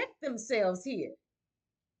really check themselves here.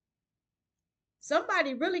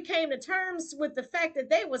 Somebody really came to terms with the fact that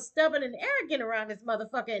they were stubborn and arrogant around this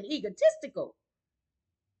motherfucker and egotistical.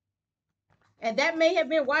 And that may have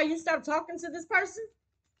been why you stopped talking to this person.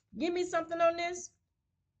 Give me something on this.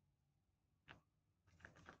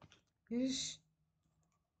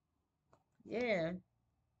 Yeah.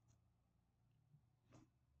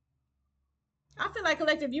 I feel like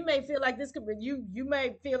collective, you may feel like this could be you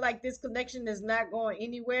may feel like this connection is not going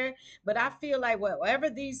anywhere, but I feel like whatever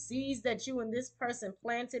these seeds that you and this person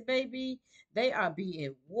planted, baby, they are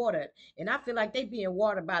being watered. And I feel like they being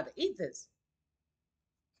watered by the ethers.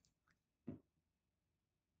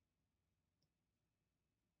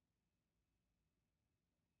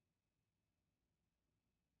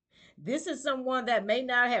 This is someone that may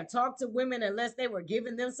not have talked to women unless they were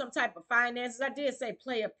giving them some type of finances. I did say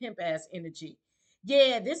play a pimp ass energy.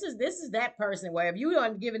 Yeah, this is that person where if you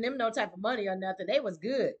aren't giving them no type of money or nothing, they was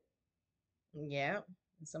good. Yeah.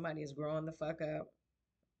 Somebody is growing the fuck up.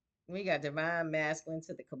 We got divine masculine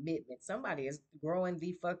to the commitment. Somebody is growing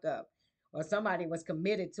the fuck up. Or somebody was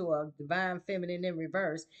committed to a divine feminine in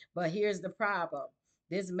reverse. But here's the problem.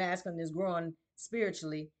 This masculine is growing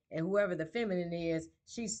spiritually, and whoever the feminine is,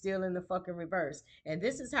 she's still in the fucking reverse. And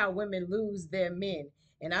this is how women lose their men.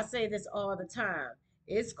 And I say this all the time.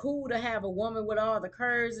 It's cool to have a woman with all the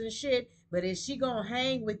curves and shit, but is she gonna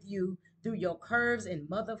hang with you through your curves in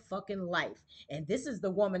motherfucking life? And this is the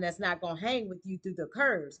woman that's not gonna hang with you through the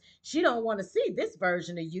curves. She don't want to see this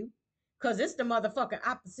version of you, cause it's the motherfucking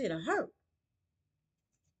opposite of her.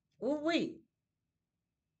 Ooh wee.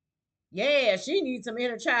 Yeah, she needs some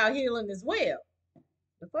inner child healing as well.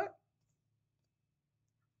 The fuck?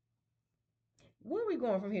 Where are we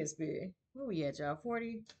going from here, Spirit? Where we at, y'all?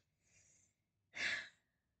 40?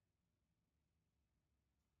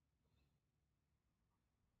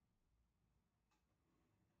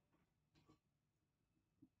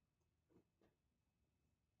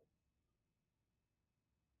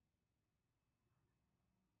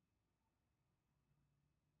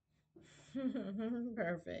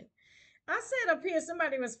 Perfect. I said up here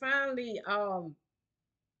somebody was finally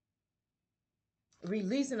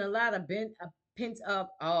releasing a lot of pent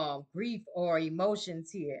up grief or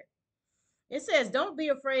emotions here. It says, don't be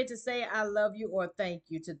afraid to say I love you or thank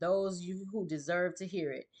you to those you who deserve to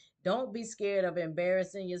hear it. Don't be scared of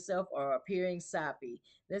embarrassing yourself or appearing soppy.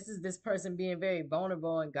 This is this person being very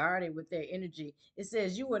vulnerable and guarded with their energy. It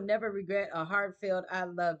says, you will never regret a heartfelt I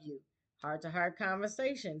love you, heart to heart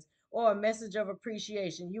conversations, or a message of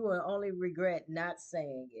appreciation. You will only regret not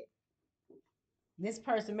saying it. This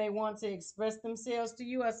person may want to express themselves to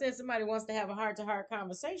you. I said somebody wants to have a heart to heart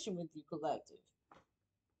conversation with you, collective.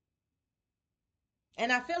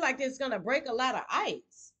 And I feel like it's going to break a lot of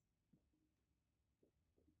ice.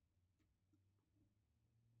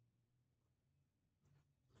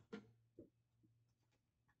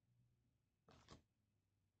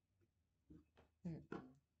 Mm-mm.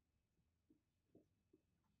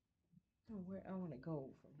 Oh, where I want to go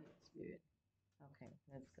from here, Spirit. Okay,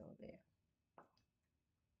 let's go there.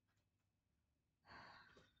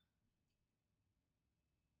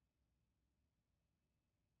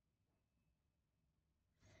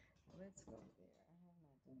 Let's go there. I have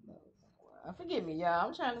not done those in a while. Forgive me, y'all.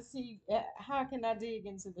 I'm trying to see how can I dig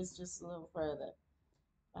into this just a little further.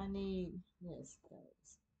 I need this,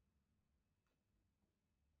 guys.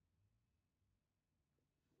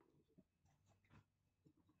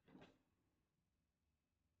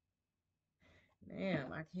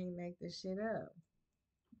 Damn, I can't make this shit up.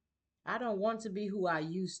 I don't want to be who I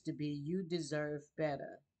used to be. You deserve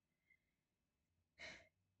better.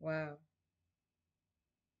 Wow.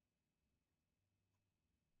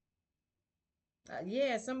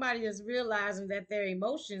 Yeah, somebody is realizing that their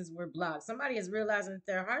emotions were blocked. Somebody is realizing that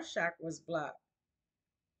their heart chakra was blocked.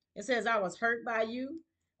 It says, I was hurt by you,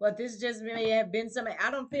 but this just may have been somebody.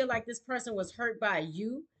 I don't feel like this person was hurt by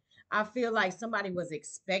you. I feel like somebody was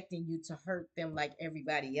expecting you to hurt them like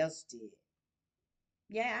everybody else did.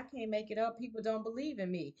 Yeah, I can't make it up. People don't believe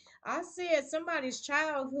in me. I said somebody's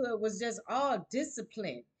childhood was just all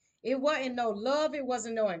discipline. It wasn't no love. It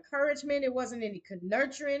wasn't no encouragement. It wasn't any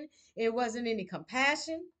nurturing. It wasn't any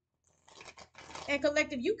compassion. And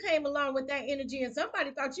collective, you came along with that energy, and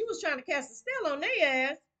somebody thought you was trying to cast a spell on their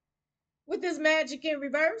ass with this magic in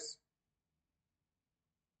reverse.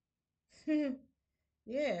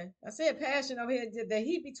 Yeah, I said passion over here. The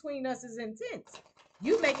heat between us is intense.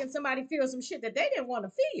 You making somebody feel some shit that they didn't want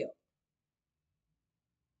to feel.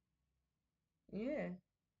 Yeah,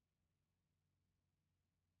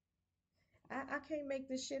 I can't make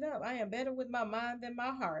this shit up. I am better with my mind than my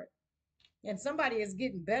heart. And somebody is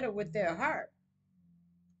getting better with their heart.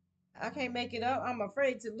 I can't make it up. I'm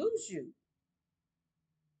afraid to lose you.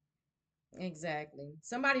 Exactly.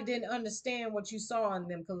 Somebody didn't understand what you saw in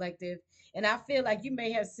them, collective. And I feel like you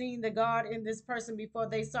may have seen the God in this person before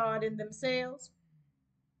they saw it in themselves.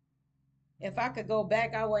 If I could go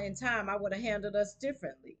back, I would in time, I would have handled us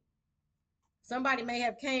differently. Somebody may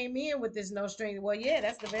have came in with this no strings. Well, yeah,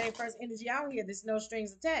 that's the very first energy out here. This no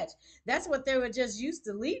strings attached. That's what they were just used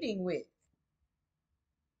to leading with.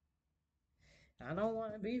 I don't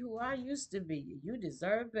want to be who I used to be. You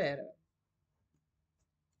deserve better.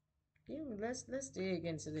 Give me, let's dig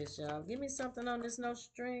into this, y'all. Give me something on this no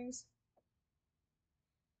strings.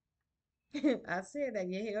 I said that.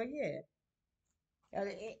 Yeah, hell yeah.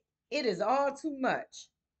 It is all too much.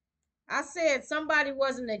 I said somebody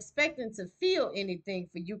wasn't expecting to feel anything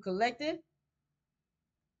for you, collective.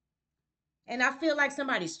 And I feel like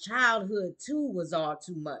somebody's childhood too was all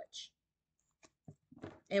too much.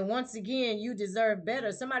 And once again, you deserve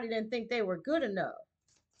better. Somebody didn't think they were good enough.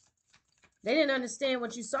 They didn't understand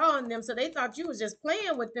what you saw in them, so they thought you was just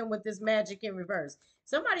playing with them with this magic in reverse.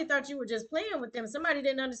 Somebody thought you were just playing with them. Somebody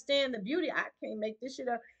didn't understand the beauty. I can't make this shit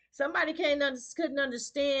up. Somebody couldn't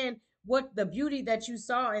understand what the beauty that you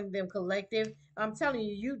saw in them, collective. I'm telling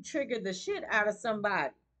you, you triggered the shit out of somebody.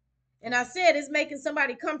 And I said it's making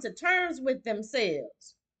somebody come to terms with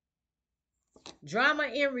themselves. Drama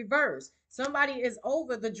in reverse. Somebody is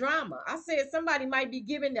over the drama. I said somebody might be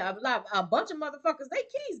giving a bunch of motherfuckers their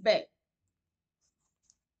keys back.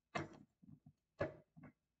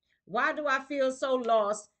 Why do I feel so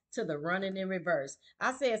lost to the running in reverse?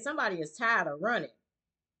 I said somebody is tired of running.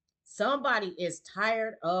 Somebody is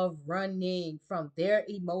tired of running from their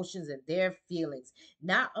emotions and their feelings,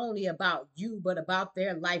 not only about you, but about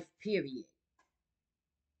their life, period.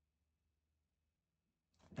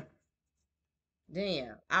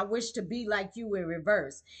 Damn, I wish to be like you in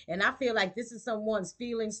reverse. And I feel like this is someone's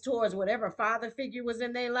feelings towards whatever father figure was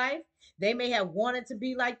in their life. They may have wanted to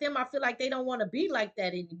be like them. I feel like they don't want to be like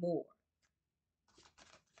that anymore.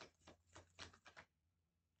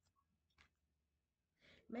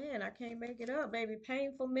 Man, I can't make it up, baby.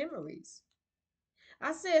 Painful memories.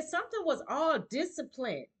 I said something was all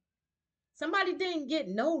discipline. Somebody didn't get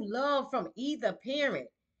no love from either parent.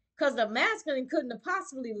 Because the masculine couldn't have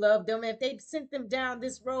possibly loved them if they sent them down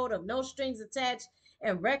this road of no strings attached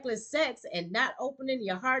and reckless sex and not opening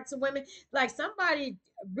your heart to women. Like somebody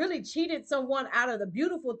really cheated someone out of the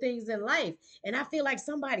beautiful things in life. And I feel like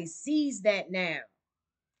somebody sees that now.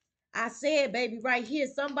 I said, baby, right here,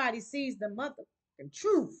 somebody sees the motherfucking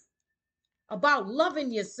truth about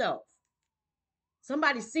loving yourself.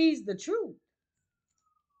 Somebody sees the truth.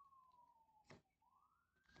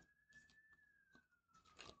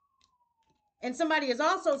 And somebody is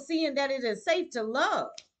also seeing that it is safe to love.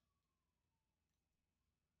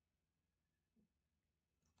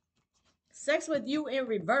 Sex with you in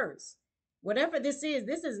reverse. Whatever this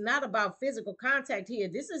is not about physical contact here.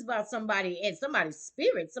 This is about somebody and somebody's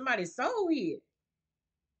spirit, somebody's soul here.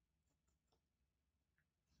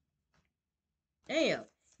 Damn.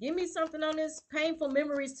 Give me something on this. Painful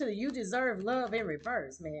memories to you deserve love in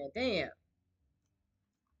reverse, man. Damn.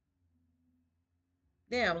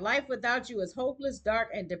 Damn. Life without you is hopeless, dark,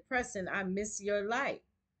 and depressing. I miss your light.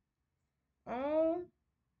 Oh.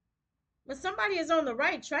 But somebody is on the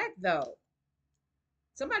right track, though.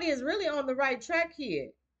 Somebody is really on the right track here.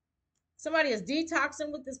 Somebody is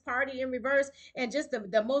detoxing with this party in reverse. And just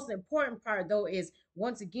the most important part, though, is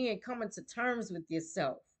once again coming to terms with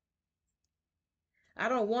yourself. I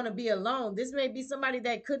don't want to be alone. This may be somebody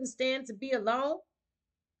that couldn't stand to be alone.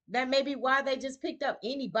 That may be why they just picked up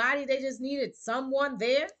anybody. They just needed someone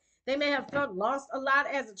there. They may have felt lost a lot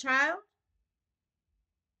as a child.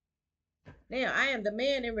 Now I am the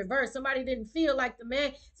man in reverse. Somebody didn't feel like the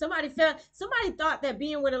man. Somebody thought that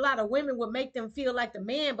being with a lot of women would make them feel like the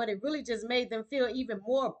man, but it really just made them feel even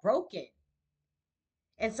more broken.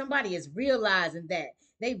 And somebody is realizing that.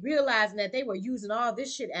 They realizing that they were using all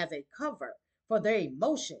this shit as a cover for their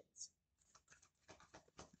emotions.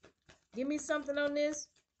 Give me something on this.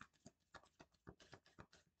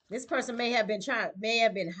 This person may have been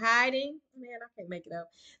hiding. Man, I can't make it up.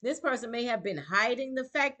 This person may have been hiding the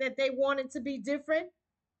fact that they wanted to be different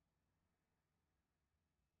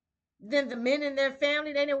than the men in their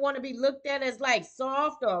family. They didn't want to be looked at as like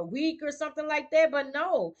soft or weak or something like that. But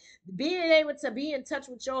no, being able to be in touch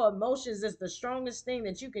with your emotions is the strongest thing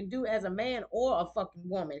that you can do as a man or a fucking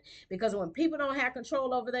woman. Because when people don't have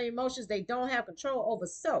control over their emotions, they don't have control over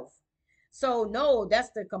self. So no,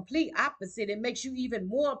 that's the complete opposite. It makes you even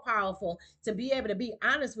more powerful to be able to be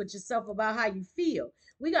honest with yourself about how you feel.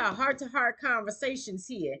 We got heart to heart conversations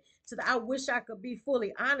here. So I wish I could be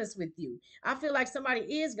fully honest with you. I feel like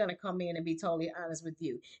somebody is gonna come in and be totally honest with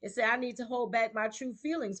you and say, I need to hold back my true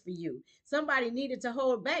feelings for you. Somebody needed to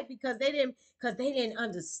hold back because they didn't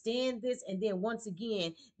understand this. And then once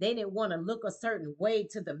again, they didn't want to look a certain way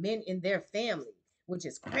to the men in their family, which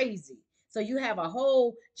is crazy. So you have a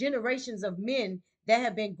whole generations of men that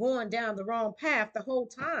have been going down the wrong path the whole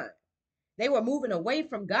time. They were moving away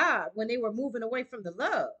from God when they were moving away from the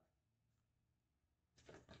love.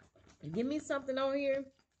 Give me something on here.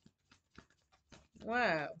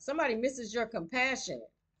 Wow. Somebody misses your compassion.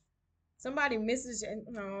 Somebody misses your,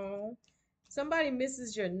 no. Somebody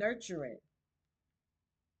misses your nurturing.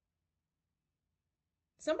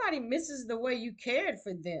 Somebody misses the way you cared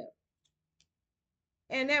for them.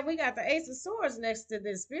 And that we got the Ace of Swords next to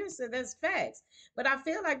this. Spirit said that's facts. But I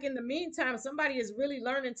feel like in the meantime, somebody is really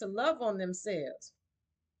learning to love on themselves.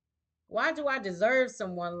 Why do I deserve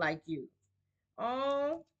someone like you?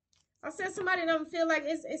 Oh, I said somebody don't feel like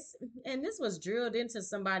it's and this was drilled into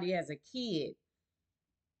somebody as a kid.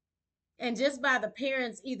 And just by the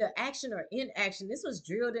parents, either action or inaction, this was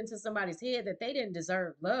drilled into somebody's head that they didn't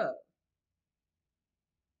deserve love.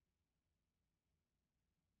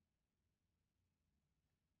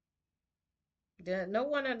 No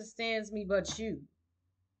one understands me but you.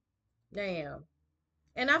 Damn.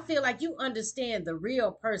 And I feel like you understand the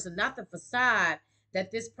real person, not the facade that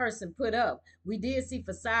this person put up. We did see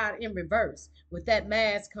facade in reverse with that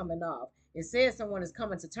mask coming off. It says someone is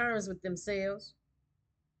coming to terms with themselves.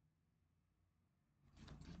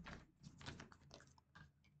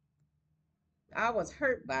 I was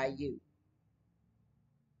hurt by you.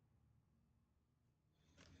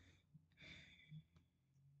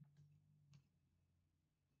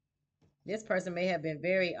 This person may have been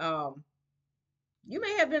very you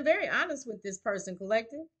may have been very honest with this person,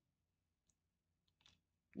 collective.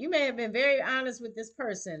 You may have been very honest with this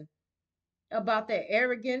person about their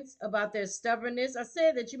arrogance, about their stubbornness. I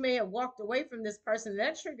said that you may have walked away from this person.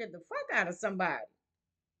 That triggered the fuck out of somebody.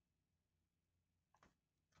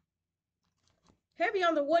 Heavy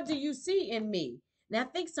on the what do you see in me? Now I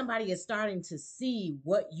think somebody is starting to see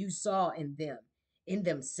what you saw in them, in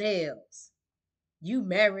themselves. You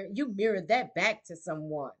mirrored that back to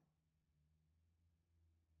someone.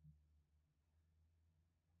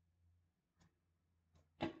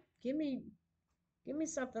 Give me Give me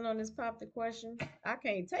something on this pop the question. I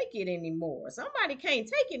can't take it anymore. Somebody can't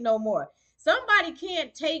take it no more. Somebody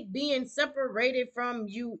can't take being separated from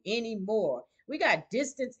you anymore. We got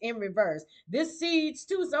distance in reverse. This seeds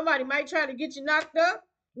too. Somebody might try to get you knocked up.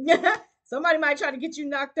 Somebody might try to get you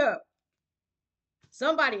knocked up.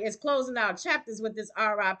 Somebody is closing out chapters with this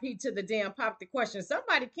RIP to the damn pop the question.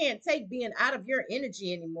 Somebody can't take being out of your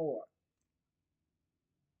energy anymore.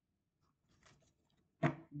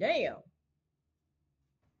 Damn.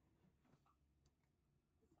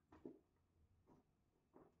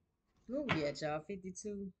 Where we at, y'all?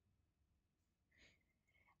 52.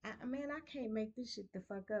 Man, I can't make this shit the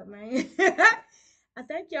fuck up, man. I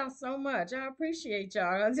thank y'all so much. I appreciate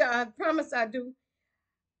y'all. I promise I do.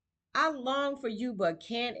 I long for you, but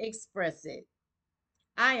can't express it.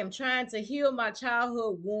 I am trying to heal my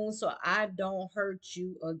childhood wounds so I don't hurt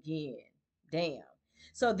you again. Damn.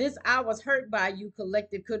 So this I was hurt by you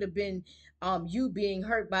collective could have been you being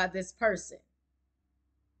hurt by this person.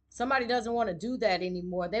 Somebody doesn't want to do that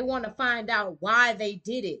anymore. They want to find out why they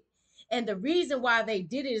did it. And the reason why they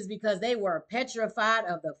did it is because they were petrified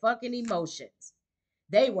of the fucking emotions.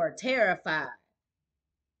 They were terrified.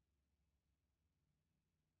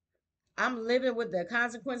 I'm living with the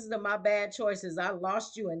consequences of my bad choices. I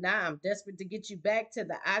lost you and now I'm desperate to get you back to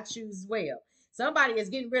the I choose well. Somebody is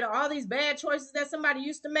getting rid of all these bad choices that somebody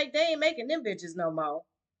used to make. They ain't making them bitches no more.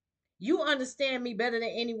 You understand me better than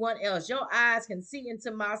anyone else. Your eyes can see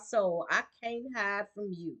into my soul. I can't hide from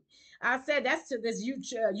you. I said that's to this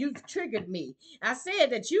you've triggered me. I said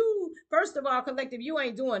that you first of all collective you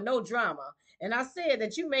ain't doing no drama. And I said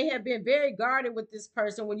that you may have been very guarded with this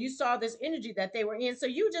person when you saw this energy that they were in. So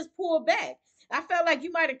you just pulled back. I felt like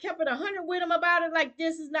you might have kept it 100 with them about it, like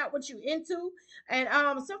this is not what you into. And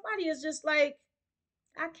somebody is just like,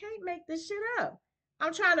 I can't make this shit up.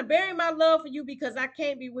 I'm trying to bury my love for you because I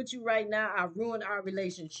can't be with you right now. I ruined our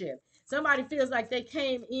relationship. Somebody feels like they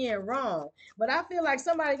came in wrong, but I feel like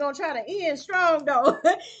somebody gonna try to end strong though.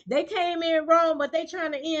 They came in wrong, but they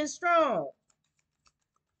trying to end strong.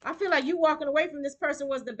 I feel like you walking away from this person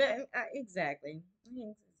was the best. Exactly,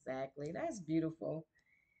 exactly. That's beautiful.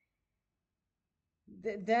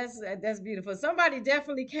 That's beautiful. Somebody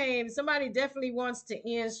definitely came. Somebody definitely wants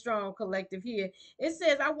to end strong collective here. It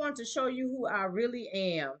says, I want to show you who I really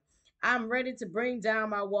am. I'm ready to bring down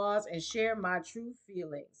my walls and share my true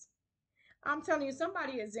feelings. I'm telling you,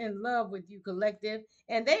 somebody is in love with you, collective,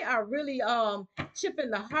 and they are really chipping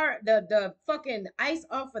the heart, the fucking ice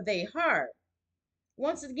off of their heart.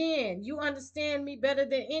 Once again, you understand me better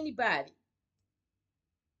than anybody.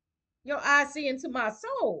 Your eyes see into my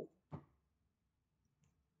soul.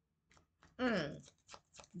 Mm.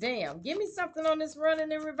 Damn. Give me something on this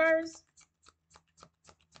running in reverse.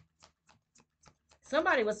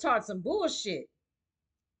 Somebody was taught some bullshit.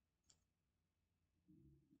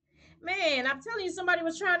 Man, I'm telling you, somebody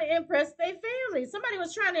was trying to impress their family. Somebody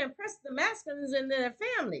was trying to impress the masculines in their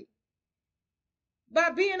family by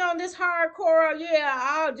being on this hardcore, yeah,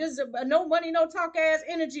 I'll just no money, no talk ass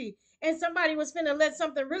energy. And somebody was finna let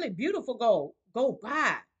something really beautiful go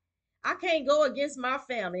by. I can't go against my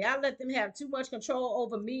family. I let them have too much control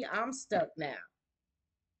over me. I'm stuck now.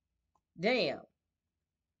 Damn.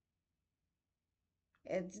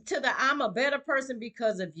 And to the I'm a better person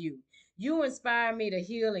because of you. You inspire me to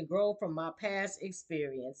heal and grow from my past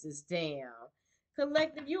experiences. Damn.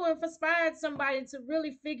 Collective, you have inspired somebody to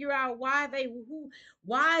really figure out why they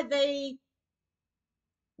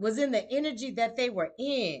was in the energy that they were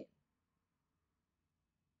in.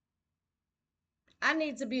 I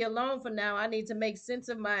need to be alone for now. I need to make sense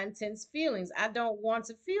of my intense feelings. I don't want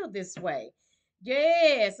to feel this way.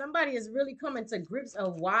 Yeah, somebody is really coming to grips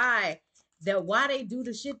of why they do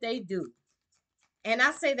the shit they do. And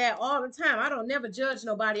I say that all the time. I don't never judge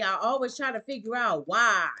nobody. I always try to figure out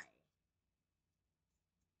why.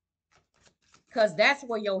 Cause that's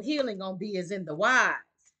where your healing gonna be is in the why.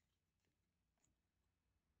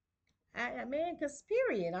 Man, cause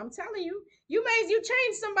period. I'm telling you, you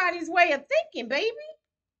change somebody's way of thinking, baby.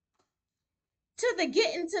 To the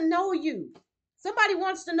getting to know you. Somebody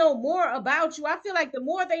wants to know more about you. I feel like the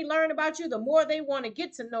more they learn about you, the more they want to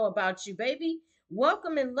get to know about you, baby.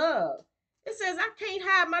 Welcome and love. It says, I can't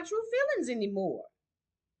hide my true feelings anymore.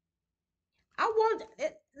 I want,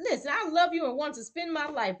 listen, I love you and want to spend my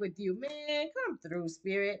life with you. Man, come through,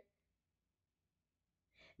 spirit.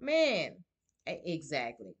 Man,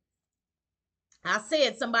 exactly. I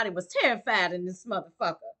said somebody was terrified in this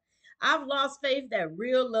motherfucker. I've lost faith that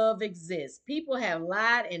real love exists. People have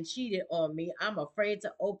lied and cheated on me. I'm afraid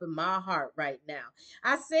to open my heart right now.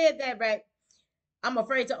 I said that right. I'm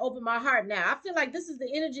afraid to open my heart now. I feel like this is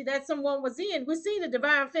the energy that someone was in. We're seeing the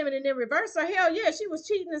divine feminine in reverse. So hell yeah, she was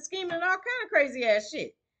cheating and scheming and all kind of crazy ass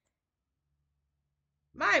shit.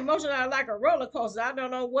 My emotions are like a roller coaster. I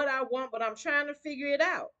don't know what I want, but I'm trying to figure it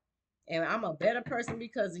out. And I'm a better person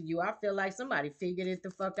because of you. I feel like somebody figured it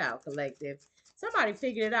the fuck out, collective. Somebody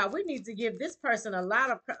figured it out. We need to give this person a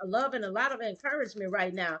lot of love and a lot of encouragement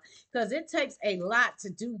right now because it takes a lot to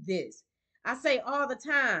do this. I say all the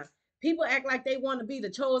time, people act like they want to be the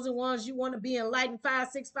chosen ones. You want to be enlightened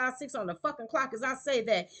 5656 on the fucking clock as I say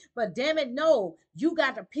that. But damn it, no, you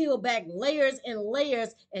got to peel back layers and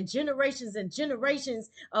layers and generations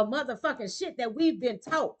of motherfucking shit that we've been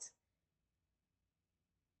taught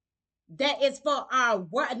that is for our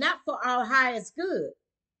not for our highest good.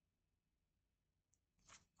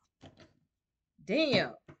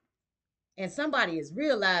 Damn. And somebody is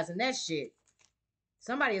realizing that shit.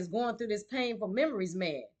 Somebody is going through this painful memories,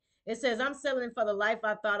 man. It says, I'm settling for the life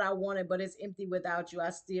I thought I wanted, but it's empty without you. I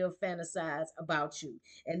still fantasize about you.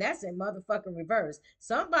 And that's in motherfucking reverse.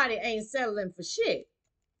 Somebody ain't settling for shit.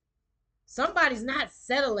 Somebody's not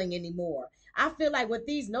settling anymore. I feel like with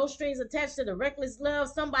these no strings attached to the reckless love,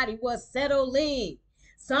 somebody was settling.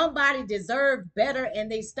 Somebody deserved better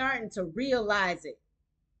and they starting to realize it.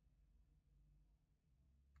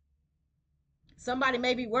 Somebody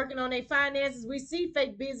may be working on their finances. We see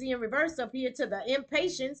fake busy in reverse up here to the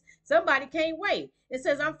impatience. Somebody can't wait. It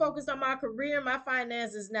says, I'm focused on my career and my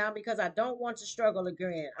finances now because I don't want to struggle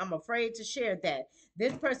again. I'm afraid to share that.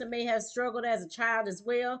 This person may have struggled as a child as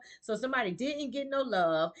well. So somebody didn't get no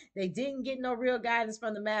love. They didn't get no real guidance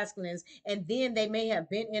from the masculines. And then they may have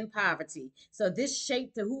been in poverty. So this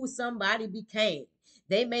shaped to who somebody became.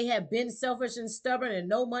 They may have been selfish and stubborn and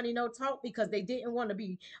no money, no talk because they didn't want to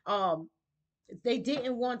be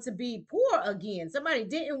poor again. Somebody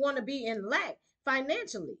didn't want to be in lack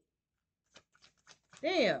financially.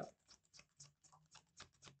 Damn.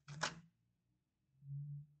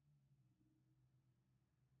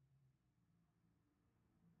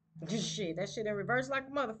 Just shit. That shit in reverse like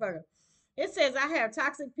a motherfucker. It says, I have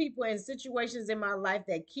toxic people and situations in my life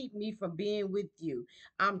that keep me from being with you.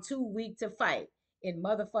 I'm too weak to fight. In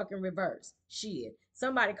motherfucking reverse. Shit.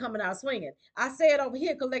 Somebody coming out swinging. I said over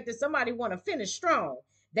here, collective, somebody want to finish strong.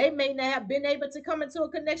 They may not have been able to come into a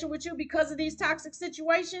connection with you because of these toxic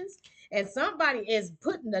situations. And somebody is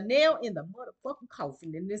putting the nail in the motherfucking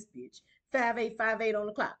coffin in this bitch. 5858 on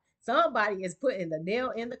the clock. Somebody is putting the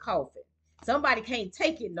nail in the coffin. Somebody can't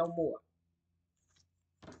take it no more.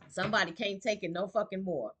 Somebody can't take it no fucking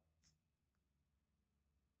more.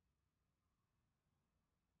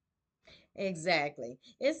 Exactly.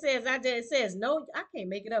 It says, it says, no, I can't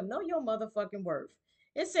make it up. Know your motherfucking worth.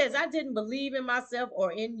 It says, I didn't believe in myself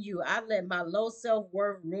or in you. I let my low self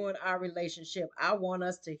worth ruin our relationship. I want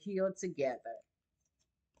us to heal together.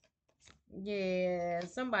 Yeah,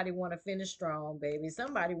 somebody want to finish strong, baby.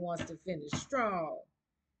 Somebody wants to finish strong.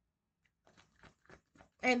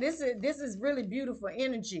 And this is really beautiful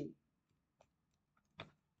energy.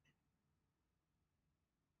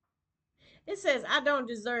 It says, I don't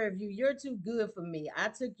deserve you. You're too good for me. I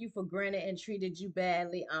took you for granted and treated you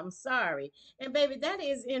badly. I'm sorry. And baby, that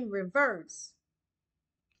is in reverse.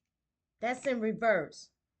 That's in reverse.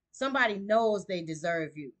 Somebody knows they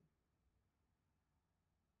deserve you.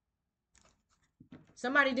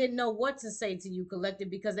 Somebody didn't know what to say to you, collective,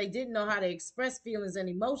 because they didn't know how to express feelings and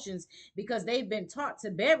emotions because they've been taught to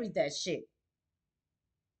bury that shit.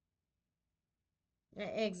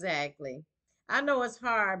 Exactly. I know it's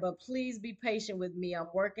hard, but please be patient with me. I'm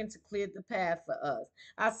working to clear the path for us.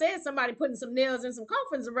 I said somebody putting some nails in some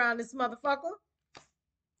coffins around this motherfucker.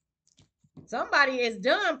 Somebody is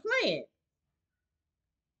done playing.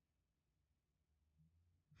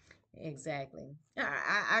 Exactly.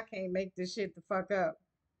 I can't make this shit the fuck up.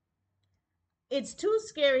 It's too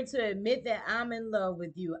scary to admit that I'm in love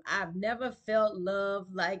with you. I've never felt love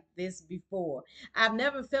like this before. I've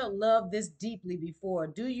never felt love this deeply before.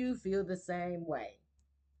 Do you feel the same way?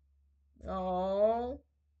 Oh,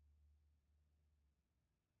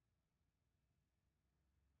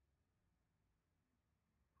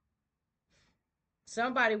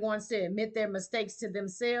 somebody wants to admit their mistakes to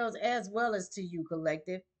themselves as well as to you,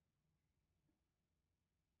 collective.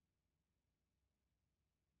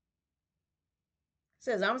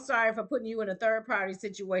 Says, I'm sorry for putting you in a third party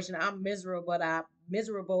situation. I'm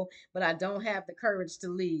miserable, but I don't have the courage to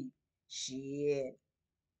leave. Shit.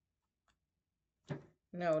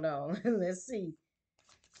 No, no. Let's see.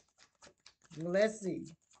 Let's see.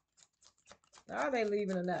 Are they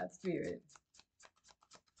leaving or not, spirit?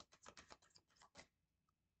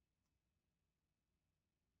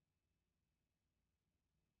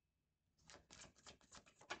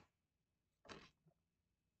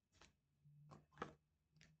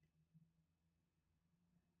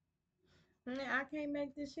 I can't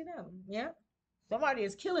make this shit up. Yep. Somebody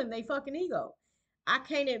is killing their fucking ego. I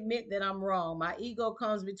can't admit that I'm wrong. My ego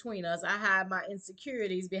comes between us. I hide my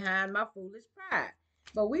insecurities behind my foolish pride.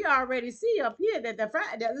 But we already see up here that the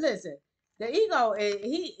pride that listen, the ego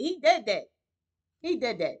he did that. He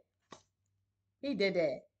did that. He did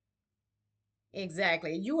that.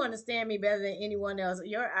 Exactly. You understand me better than anyone else.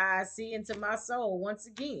 Your eyes see into my soul once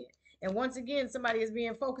again. And once again, somebody is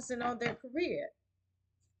being focusing on their career.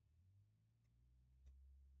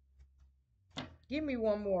 Give me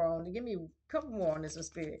one more on. Give me a couple more on this one,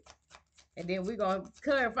 spirit. And then we're gonna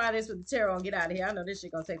clarify this with the tarot and get out of here. I know this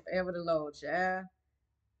shit gonna take forever to load, child.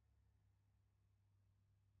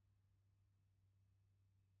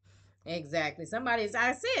 Exactly. Somebody's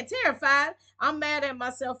I said terrified. I'm mad at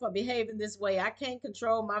myself for behaving this way. I can't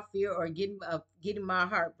control my fear or getting my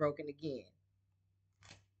heart broken again.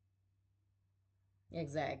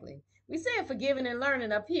 Exactly. We said forgiving and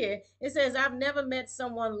learning up here. It says, I've never met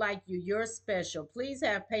someone like you. You're special. Please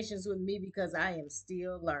have patience with me because I am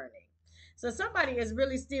still learning. So somebody is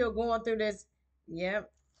really still going through this.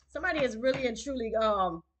 Yep. Somebody is really and truly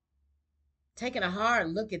taking a hard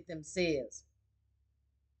look at themselves.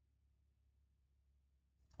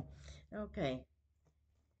 Okay.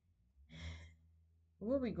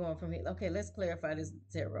 Where are we going from here? Okay, let's clarify this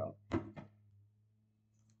tarot.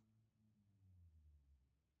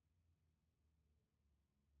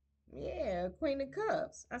 Yeah, Queen of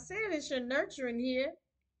Cups. I said it's your nurturing here.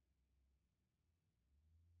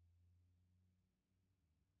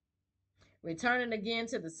 Returning again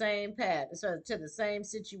to the same path, so to the same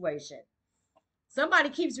situation. Somebody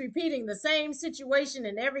keeps repeating the same situation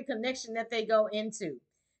in every connection that they go into.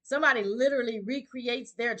 Somebody literally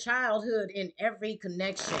recreates their childhood in every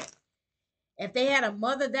connection. If they had a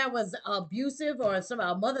mother that was abusive or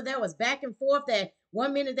a mother that was back and forth, that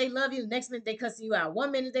one minute they love you, the next minute they cussing you out.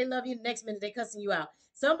 One minute they love you, the next minute they cussing you out.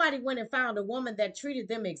 Somebody went and found a woman that treated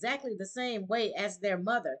them exactly the same way as their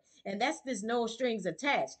mother. And that's this no strings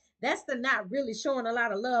attached. That's the not really showing a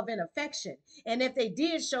lot of love and affection. And if they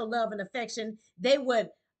did show love and affection, they would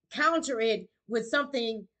counter it with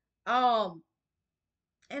something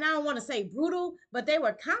and I don't want to say brutal, but they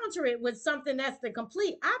would counter it with something that's the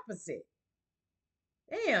complete opposite.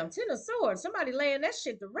 Damn, Ten of Swords. Somebody laying that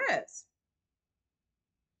shit to rest.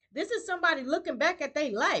 This is somebody looking back at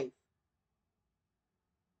their life.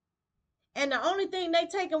 And the only thing they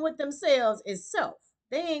taking with themselves is self.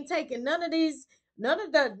 They ain't taking none of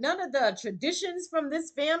the traditions from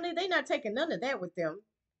this family. They not taking none of that with them.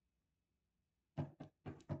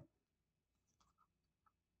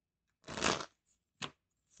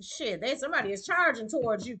 Shit, somebody is charging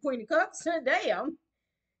towards you, Queen of Cups. Damn.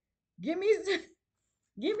 Give me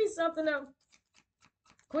give me something of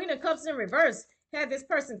Queen of Cups in reverse. Had this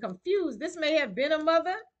person confused. This may have been a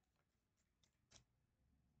mother.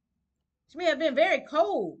 She may have been very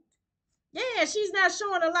cold. Yeah, she's not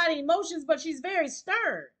showing a lot of emotions, but she's very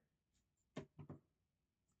stern.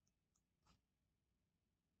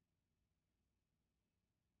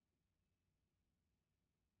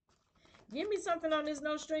 Give me something on this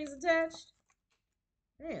no strings attached.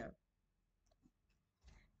 Damn.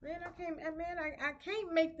 Man, I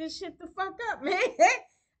can't make this shit the fuck up, man.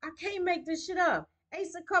 I can't make this shit up.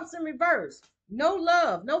 Ace of Cups in reverse. No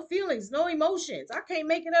love, no feelings, no emotions. I can't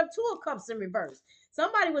make it up. Two of Cups in reverse.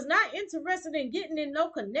 Somebody was not interested in getting in no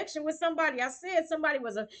connection with somebody. I said somebody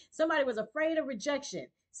was afraid of rejection,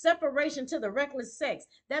 separation to the reckless sex.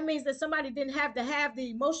 That means that somebody didn't have to have the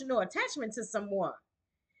emotional attachment to someone.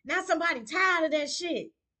 Now somebody tired of that shit.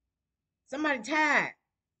 Somebody tired.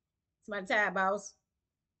 Somebody tired, boss.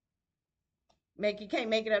 You can't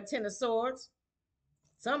make it up. Ten of Swords.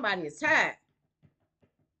 Somebody is tired.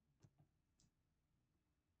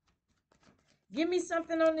 Give me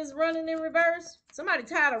something on this running in reverse. Somebody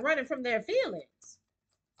tired of running from their feelings.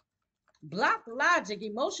 Block logic,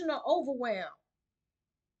 emotional overwhelm.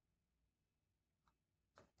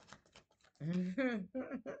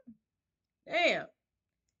 Damn.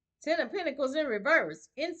 Ten of Pentacles in reverse.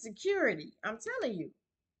 Insecurity. I'm telling you.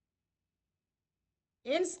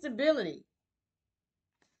 Instability.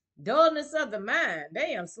 Dullness of the mind.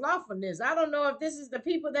 Damn, slothfulness. I don't know if this is the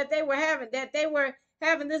people that they were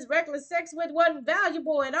having this reckless sex with wasn't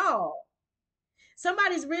valuable at all.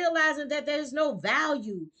 Somebody's realizing that there's no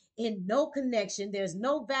value in no connection. There's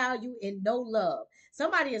no value in no love.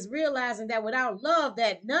 Somebody is realizing that without love,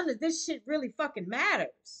 that none of this shit really fucking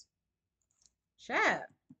matters. Child.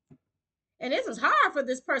 And this is hard for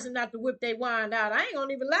this person not to whip their wine out. I ain't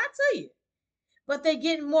gonna even lie to you. But they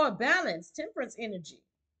getting more balanced, temperance energy.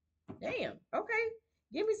 Damn. Okay.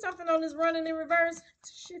 Give me something on this running in reverse.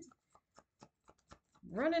 Shit.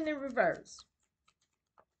 Running in reverse.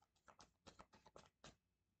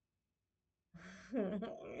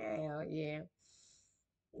 Yeah.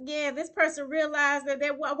 Yeah, this person realized that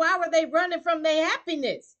why were they running from their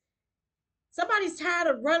happiness? Somebody's tired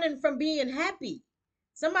of running from being happy.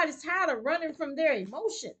 Somebody's tired of running from their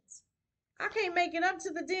emotions. I can't make it up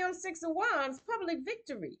to the damn Six of Wands. Public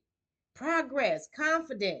victory, progress,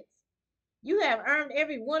 confidence. You have earned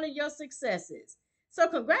every one of your successes. So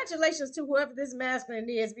congratulations to whoever this masculine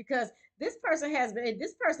is, because this person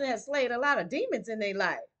has slayed a lot of demons in their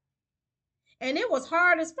life. And it was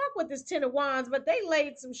hard as fuck with this Ten of Wands, but they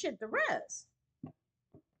laid some shit to rest.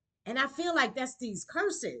 And I feel like that's these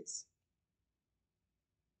curses.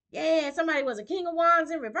 Yeah, somebody was a King of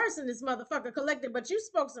Wands in reverse in this motherfucker collected, but you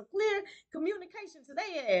spoke some clear communication to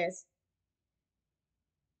their ass.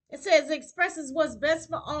 It says it expresses what's best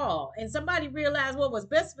for all. And somebody realized what was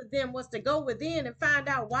best for them was to go within and find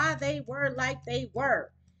out why they were like they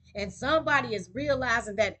were. And somebody is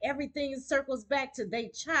realizing that everything circles back to their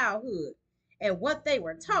childhood and what they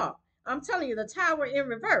were taught. I'm telling you, the Tower in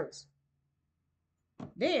reverse.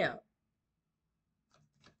 Damn.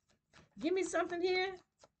 Give me something here.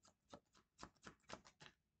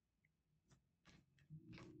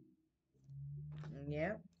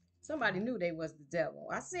 Yeah. Somebody knew they was the devil.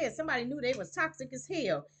 I said somebody knew they was toxic as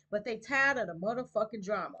hell, but they tired of the motherfucking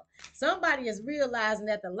drama. Somebody is realizing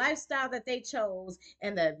that the lifestyle that they chose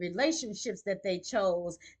and the relationships that they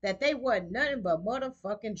chose, that they wasn't nothing but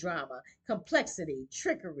motherfucking drama, complexity,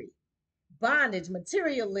 trickery, bondage,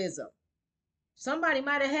 materialism. Somebody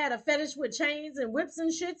might have had a fetish with chains and whips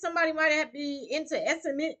and shit. Somebody might have be into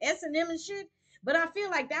S&M and shit. But I feel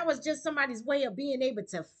like that was just somebody's way of being able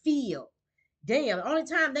to feel. Damn, the only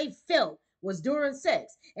time they felt was during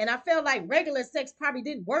sex. And I felt like regular sex probably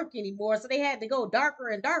didn't work anymore, so they had to go darker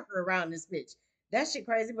and darker around this bitch. That shit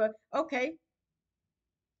crazy, but okay.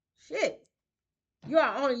 Shit. You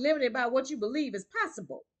are only limited by what you believe is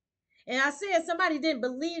possible. And I said somebody didn't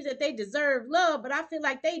believe that they deserve love, but I feel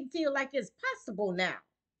like they feel like it's possible now.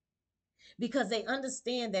 Because they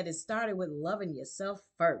understand that it started with loving yourself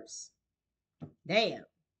first. Damn.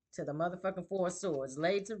 To the motherfucking Four of Swords,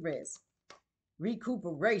 laid to rest.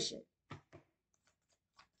 Recuperation.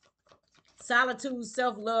 Solitude,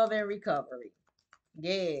 self-love, and recovery.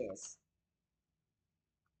 Yes.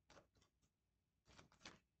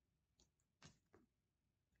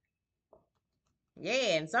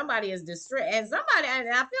 Yeah, and somebody is distressed. And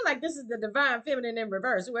I feel like this is the divine feminine in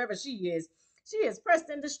reverse, whoever she is pressed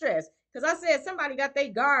in distress. Because I said somebody got their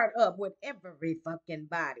guard up with every fucking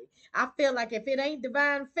body. I feel like if it ain't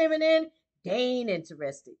divine feminine, They ain't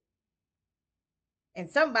interested. And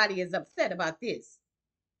somebody is upset about this.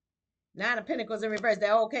 Nine of Pentacles in reverse.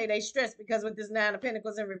 They're okay. They stressed because with this Nine of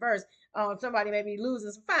Pentacles in reverse, somebody may be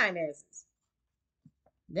losing some finances.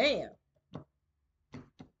 Damn.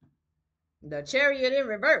 The Chariot in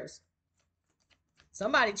reverse.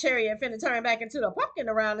 Somebody chariot finna turn back into the pumpkin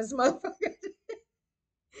around this motherfucker.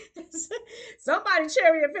 Somebody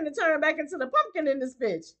chariot finna turn back into the pumpkin in this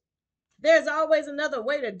bitch. There's always another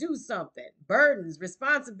way to do something. Burdens,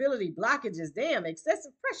 responsibility, blockages, damn,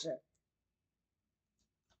 excessive pressure.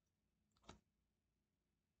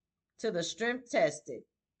 To the strength tested.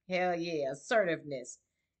 Hell yeah, assertiveness.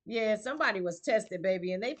 Yeah, somebody was tested,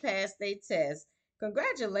 baby, and they passed their test.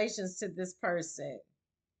 Congratulations to this person.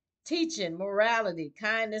 Teaching, morality,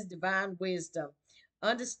 kindness, divine wisdom.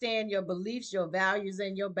 Understand your beliefs, your values,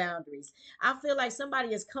 and your boundaries. I feel like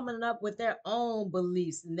somebody is coming up with their own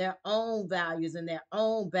beliefs and their own values and their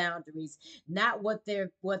own boundaries, not what their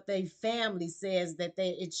family says that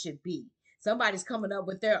it should be. Somebody's coming up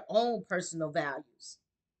with their own personal values.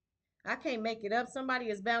 I can't make it up. Somebody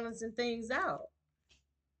is balancing things out.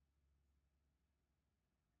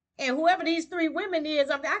 And whoever these three women is,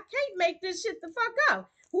 I can't make this shit the fuck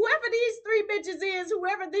up. Whoever these three bitches is,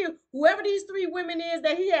 whoever these three women is,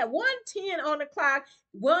 that he had 110 on the clock,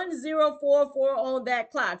 1044 on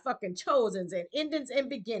that clock, fucking chosens and endings and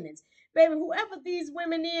beginnings. Baby, whoever these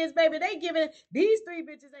women is, baby, they giving these three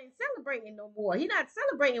bitches ain't celebrating no more. He not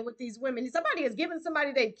celebrating with these women. Somebody is giving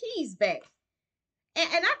somebody their keys back. And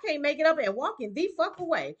I can't make it up and walking the fuck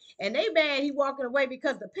away. And they mad he walking away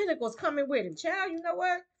because the Pentacle's coming with him. Child, you know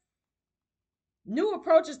what? New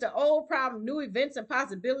approaches to old problems, new events and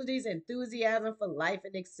possibilities, enthusiasm for life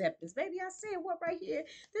and acceptance. Baby, I said what right here?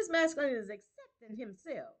 This masculine is accepting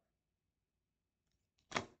himself.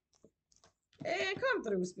 And come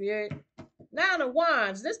through, spirit. Now the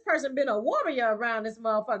wands. This person been a warrior around this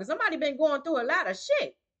motherfucker. Somebody been going through a lot of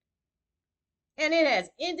shit. And it has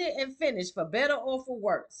ended and finished for better or for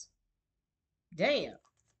worse. Damn.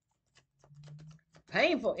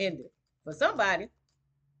 Painful ending for somebody.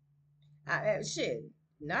 Shit,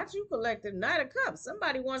 not you, collective. Knight of Cups.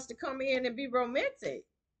 Somebody wants to come in and be romantic.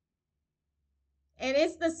 And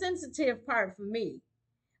it's the sensitive part for me.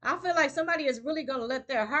 I feel like somebody is really going to let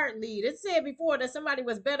their heart lead. It said before that somebody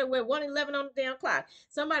was better with 111 on the damn clock.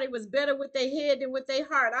 Somebody was better with their head than with their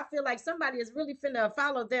heart. I feel like somebody is really finna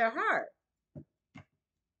follow their heart.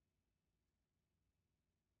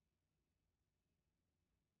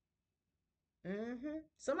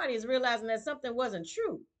 Somebody is realizing that something wasn't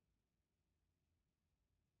true.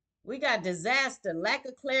 We got disaster, lack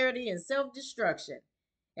of clarity, and self-destruction.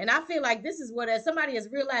 And I feel like this is what somebody is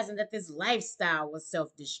realizing that this lifestyle was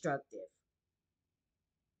self-destructive.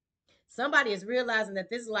 Somebody is realizing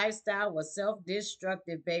that this lifestyle was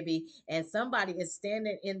self-destructive, baby. And somebody is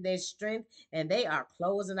standing in their strength and they are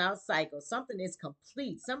closing out cycles. Something is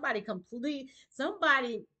complete.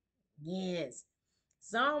 Yes.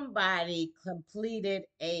 Somebody completed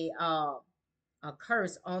a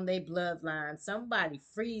curse on their bloodline. Somebody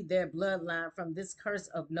freed their bloodline from this curse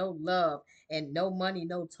of no love and no money,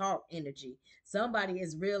 no talk energy. Somebody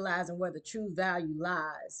is realizing where the true value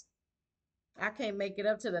lies. I can't make it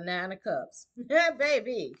up to the Nine of Cups.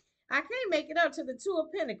 Baby, I can't make it up to the Two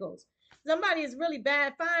of Pentacles. Somebody is really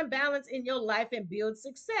bad. Find balance in your life and build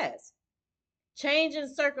success. Changing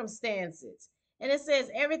circumstances. And it says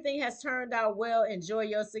everything has turned out well. Enjoy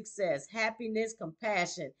your success. Happiness,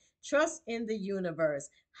 compassion, trust in the universe,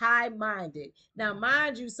 high-minded. Now,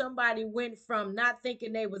 mind you, somebody went from not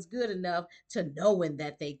thinking they was good enough to knowing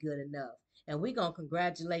that they good enough. And we're gonna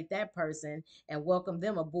congratulate that person and welcome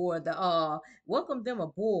them aboard the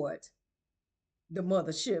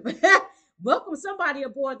mothership. Welcome somebody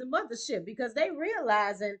aboard the mothership because they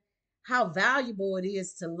realizing how valuable it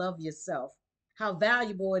is to love yourself, how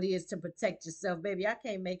valuable it is to protect yourself. Baby, I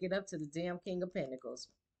can't make it up to the damn King of Pentacles.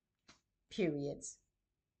 Periods.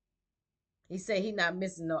 He said he not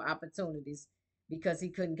missing no opportunities because he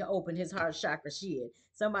couldn't open his heart chakra shit.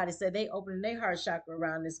 Somebody said they opening their heart chakra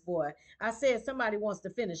around this boy. I said somebody wants to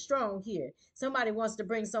finish strong here. Somebody wants to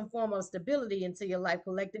bring some form of stability into your life,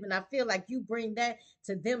 collective, and I feel like you bring that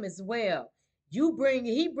to them as well. He bring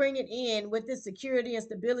it in with this security and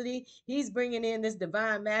stability. He's bringing in this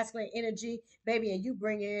divine masculine energy, baby, and you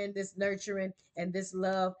bring in this nurturing and this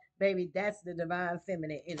love, baby. That's the divine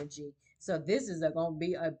feminine energy. So this is going to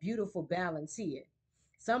be a beautiful balance here.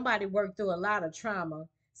 Somebody worked through a lot of trauma.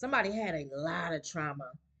 Somebody had a lot of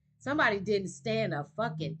trauma. Somebody didn't stand a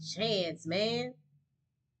fucking chance, man.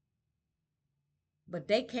 But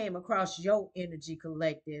they came across your energy,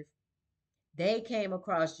 collective. They came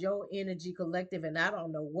across your energy collective, and I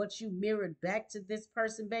don't know what you mirrored back to this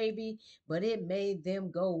person, baby, but it made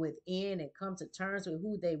them go within and come to terms with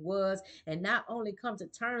who they was, and not only come to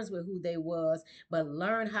terms with who they was, but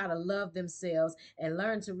learn how to love themselves and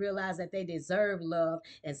learn to realize that they deserve love.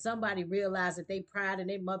 And somebody realized that they pride and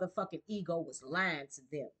their motherfucking ego was lying to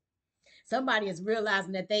them. Somebody is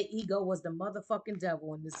realizing that their ego was the motherfucking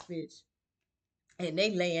devil in this bitch, and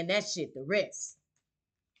they laying that shit to rest.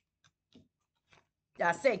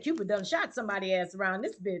 I said Cupid done shot somebody ass around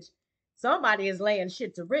this bitch. Somebody is laying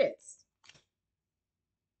shit to rest.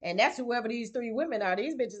 And that's whoever these three women are.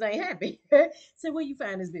 These bitches ain't happy. So where you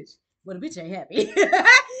find this bitch? Well, the bitch ain't happy.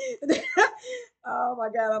 Oh my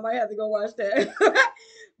god, I might have to go watch that.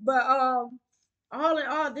 But all in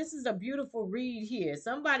all, this is a beautiful read here.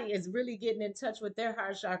 Somebody is really getting in touch with their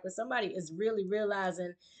heart chakra. Somebody is really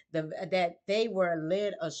realizing that they were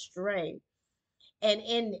led astray, and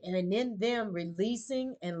in them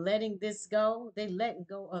releasing and letting this go, they letting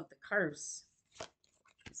go of the curse.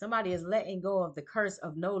 Somebody is letting go of the curse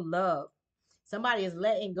of no love. Somebody is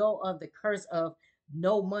letting go of the curse of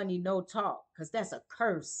no money, no talk, because that's a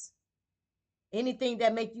curse. Anything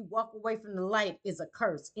that make you walk away from the light is a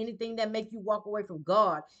curse. Anything that make you walk away from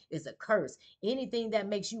God is a curse. Anything that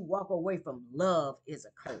makes you walk away from love is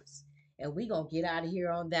a curse. And we gonna get out of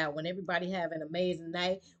here on that one. Everybody have an amazing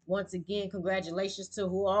night. Once again, congratulations to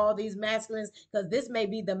who all these masculines, because this may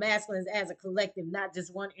be the masculines as a collective, not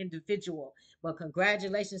just one individual. But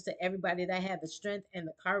congratulations to everybody that had the strength and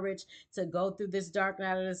the courage to go through this dark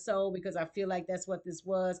night of the soul, because I feel like that's what this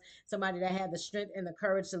was. Somebody that had the strength and the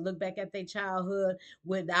courage to look back at their childhood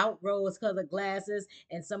without rose colored glasses,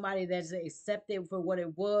 and somebody that's accepted for what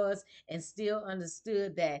it was and still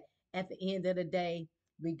understood that at the end of the day,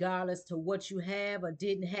 regardless to what you have or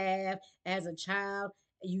didn't have as a child,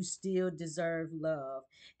 you still deserve love.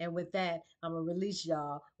 And with that, I'm gonna release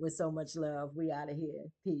y'all with so much love. We out of here.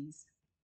 Peace.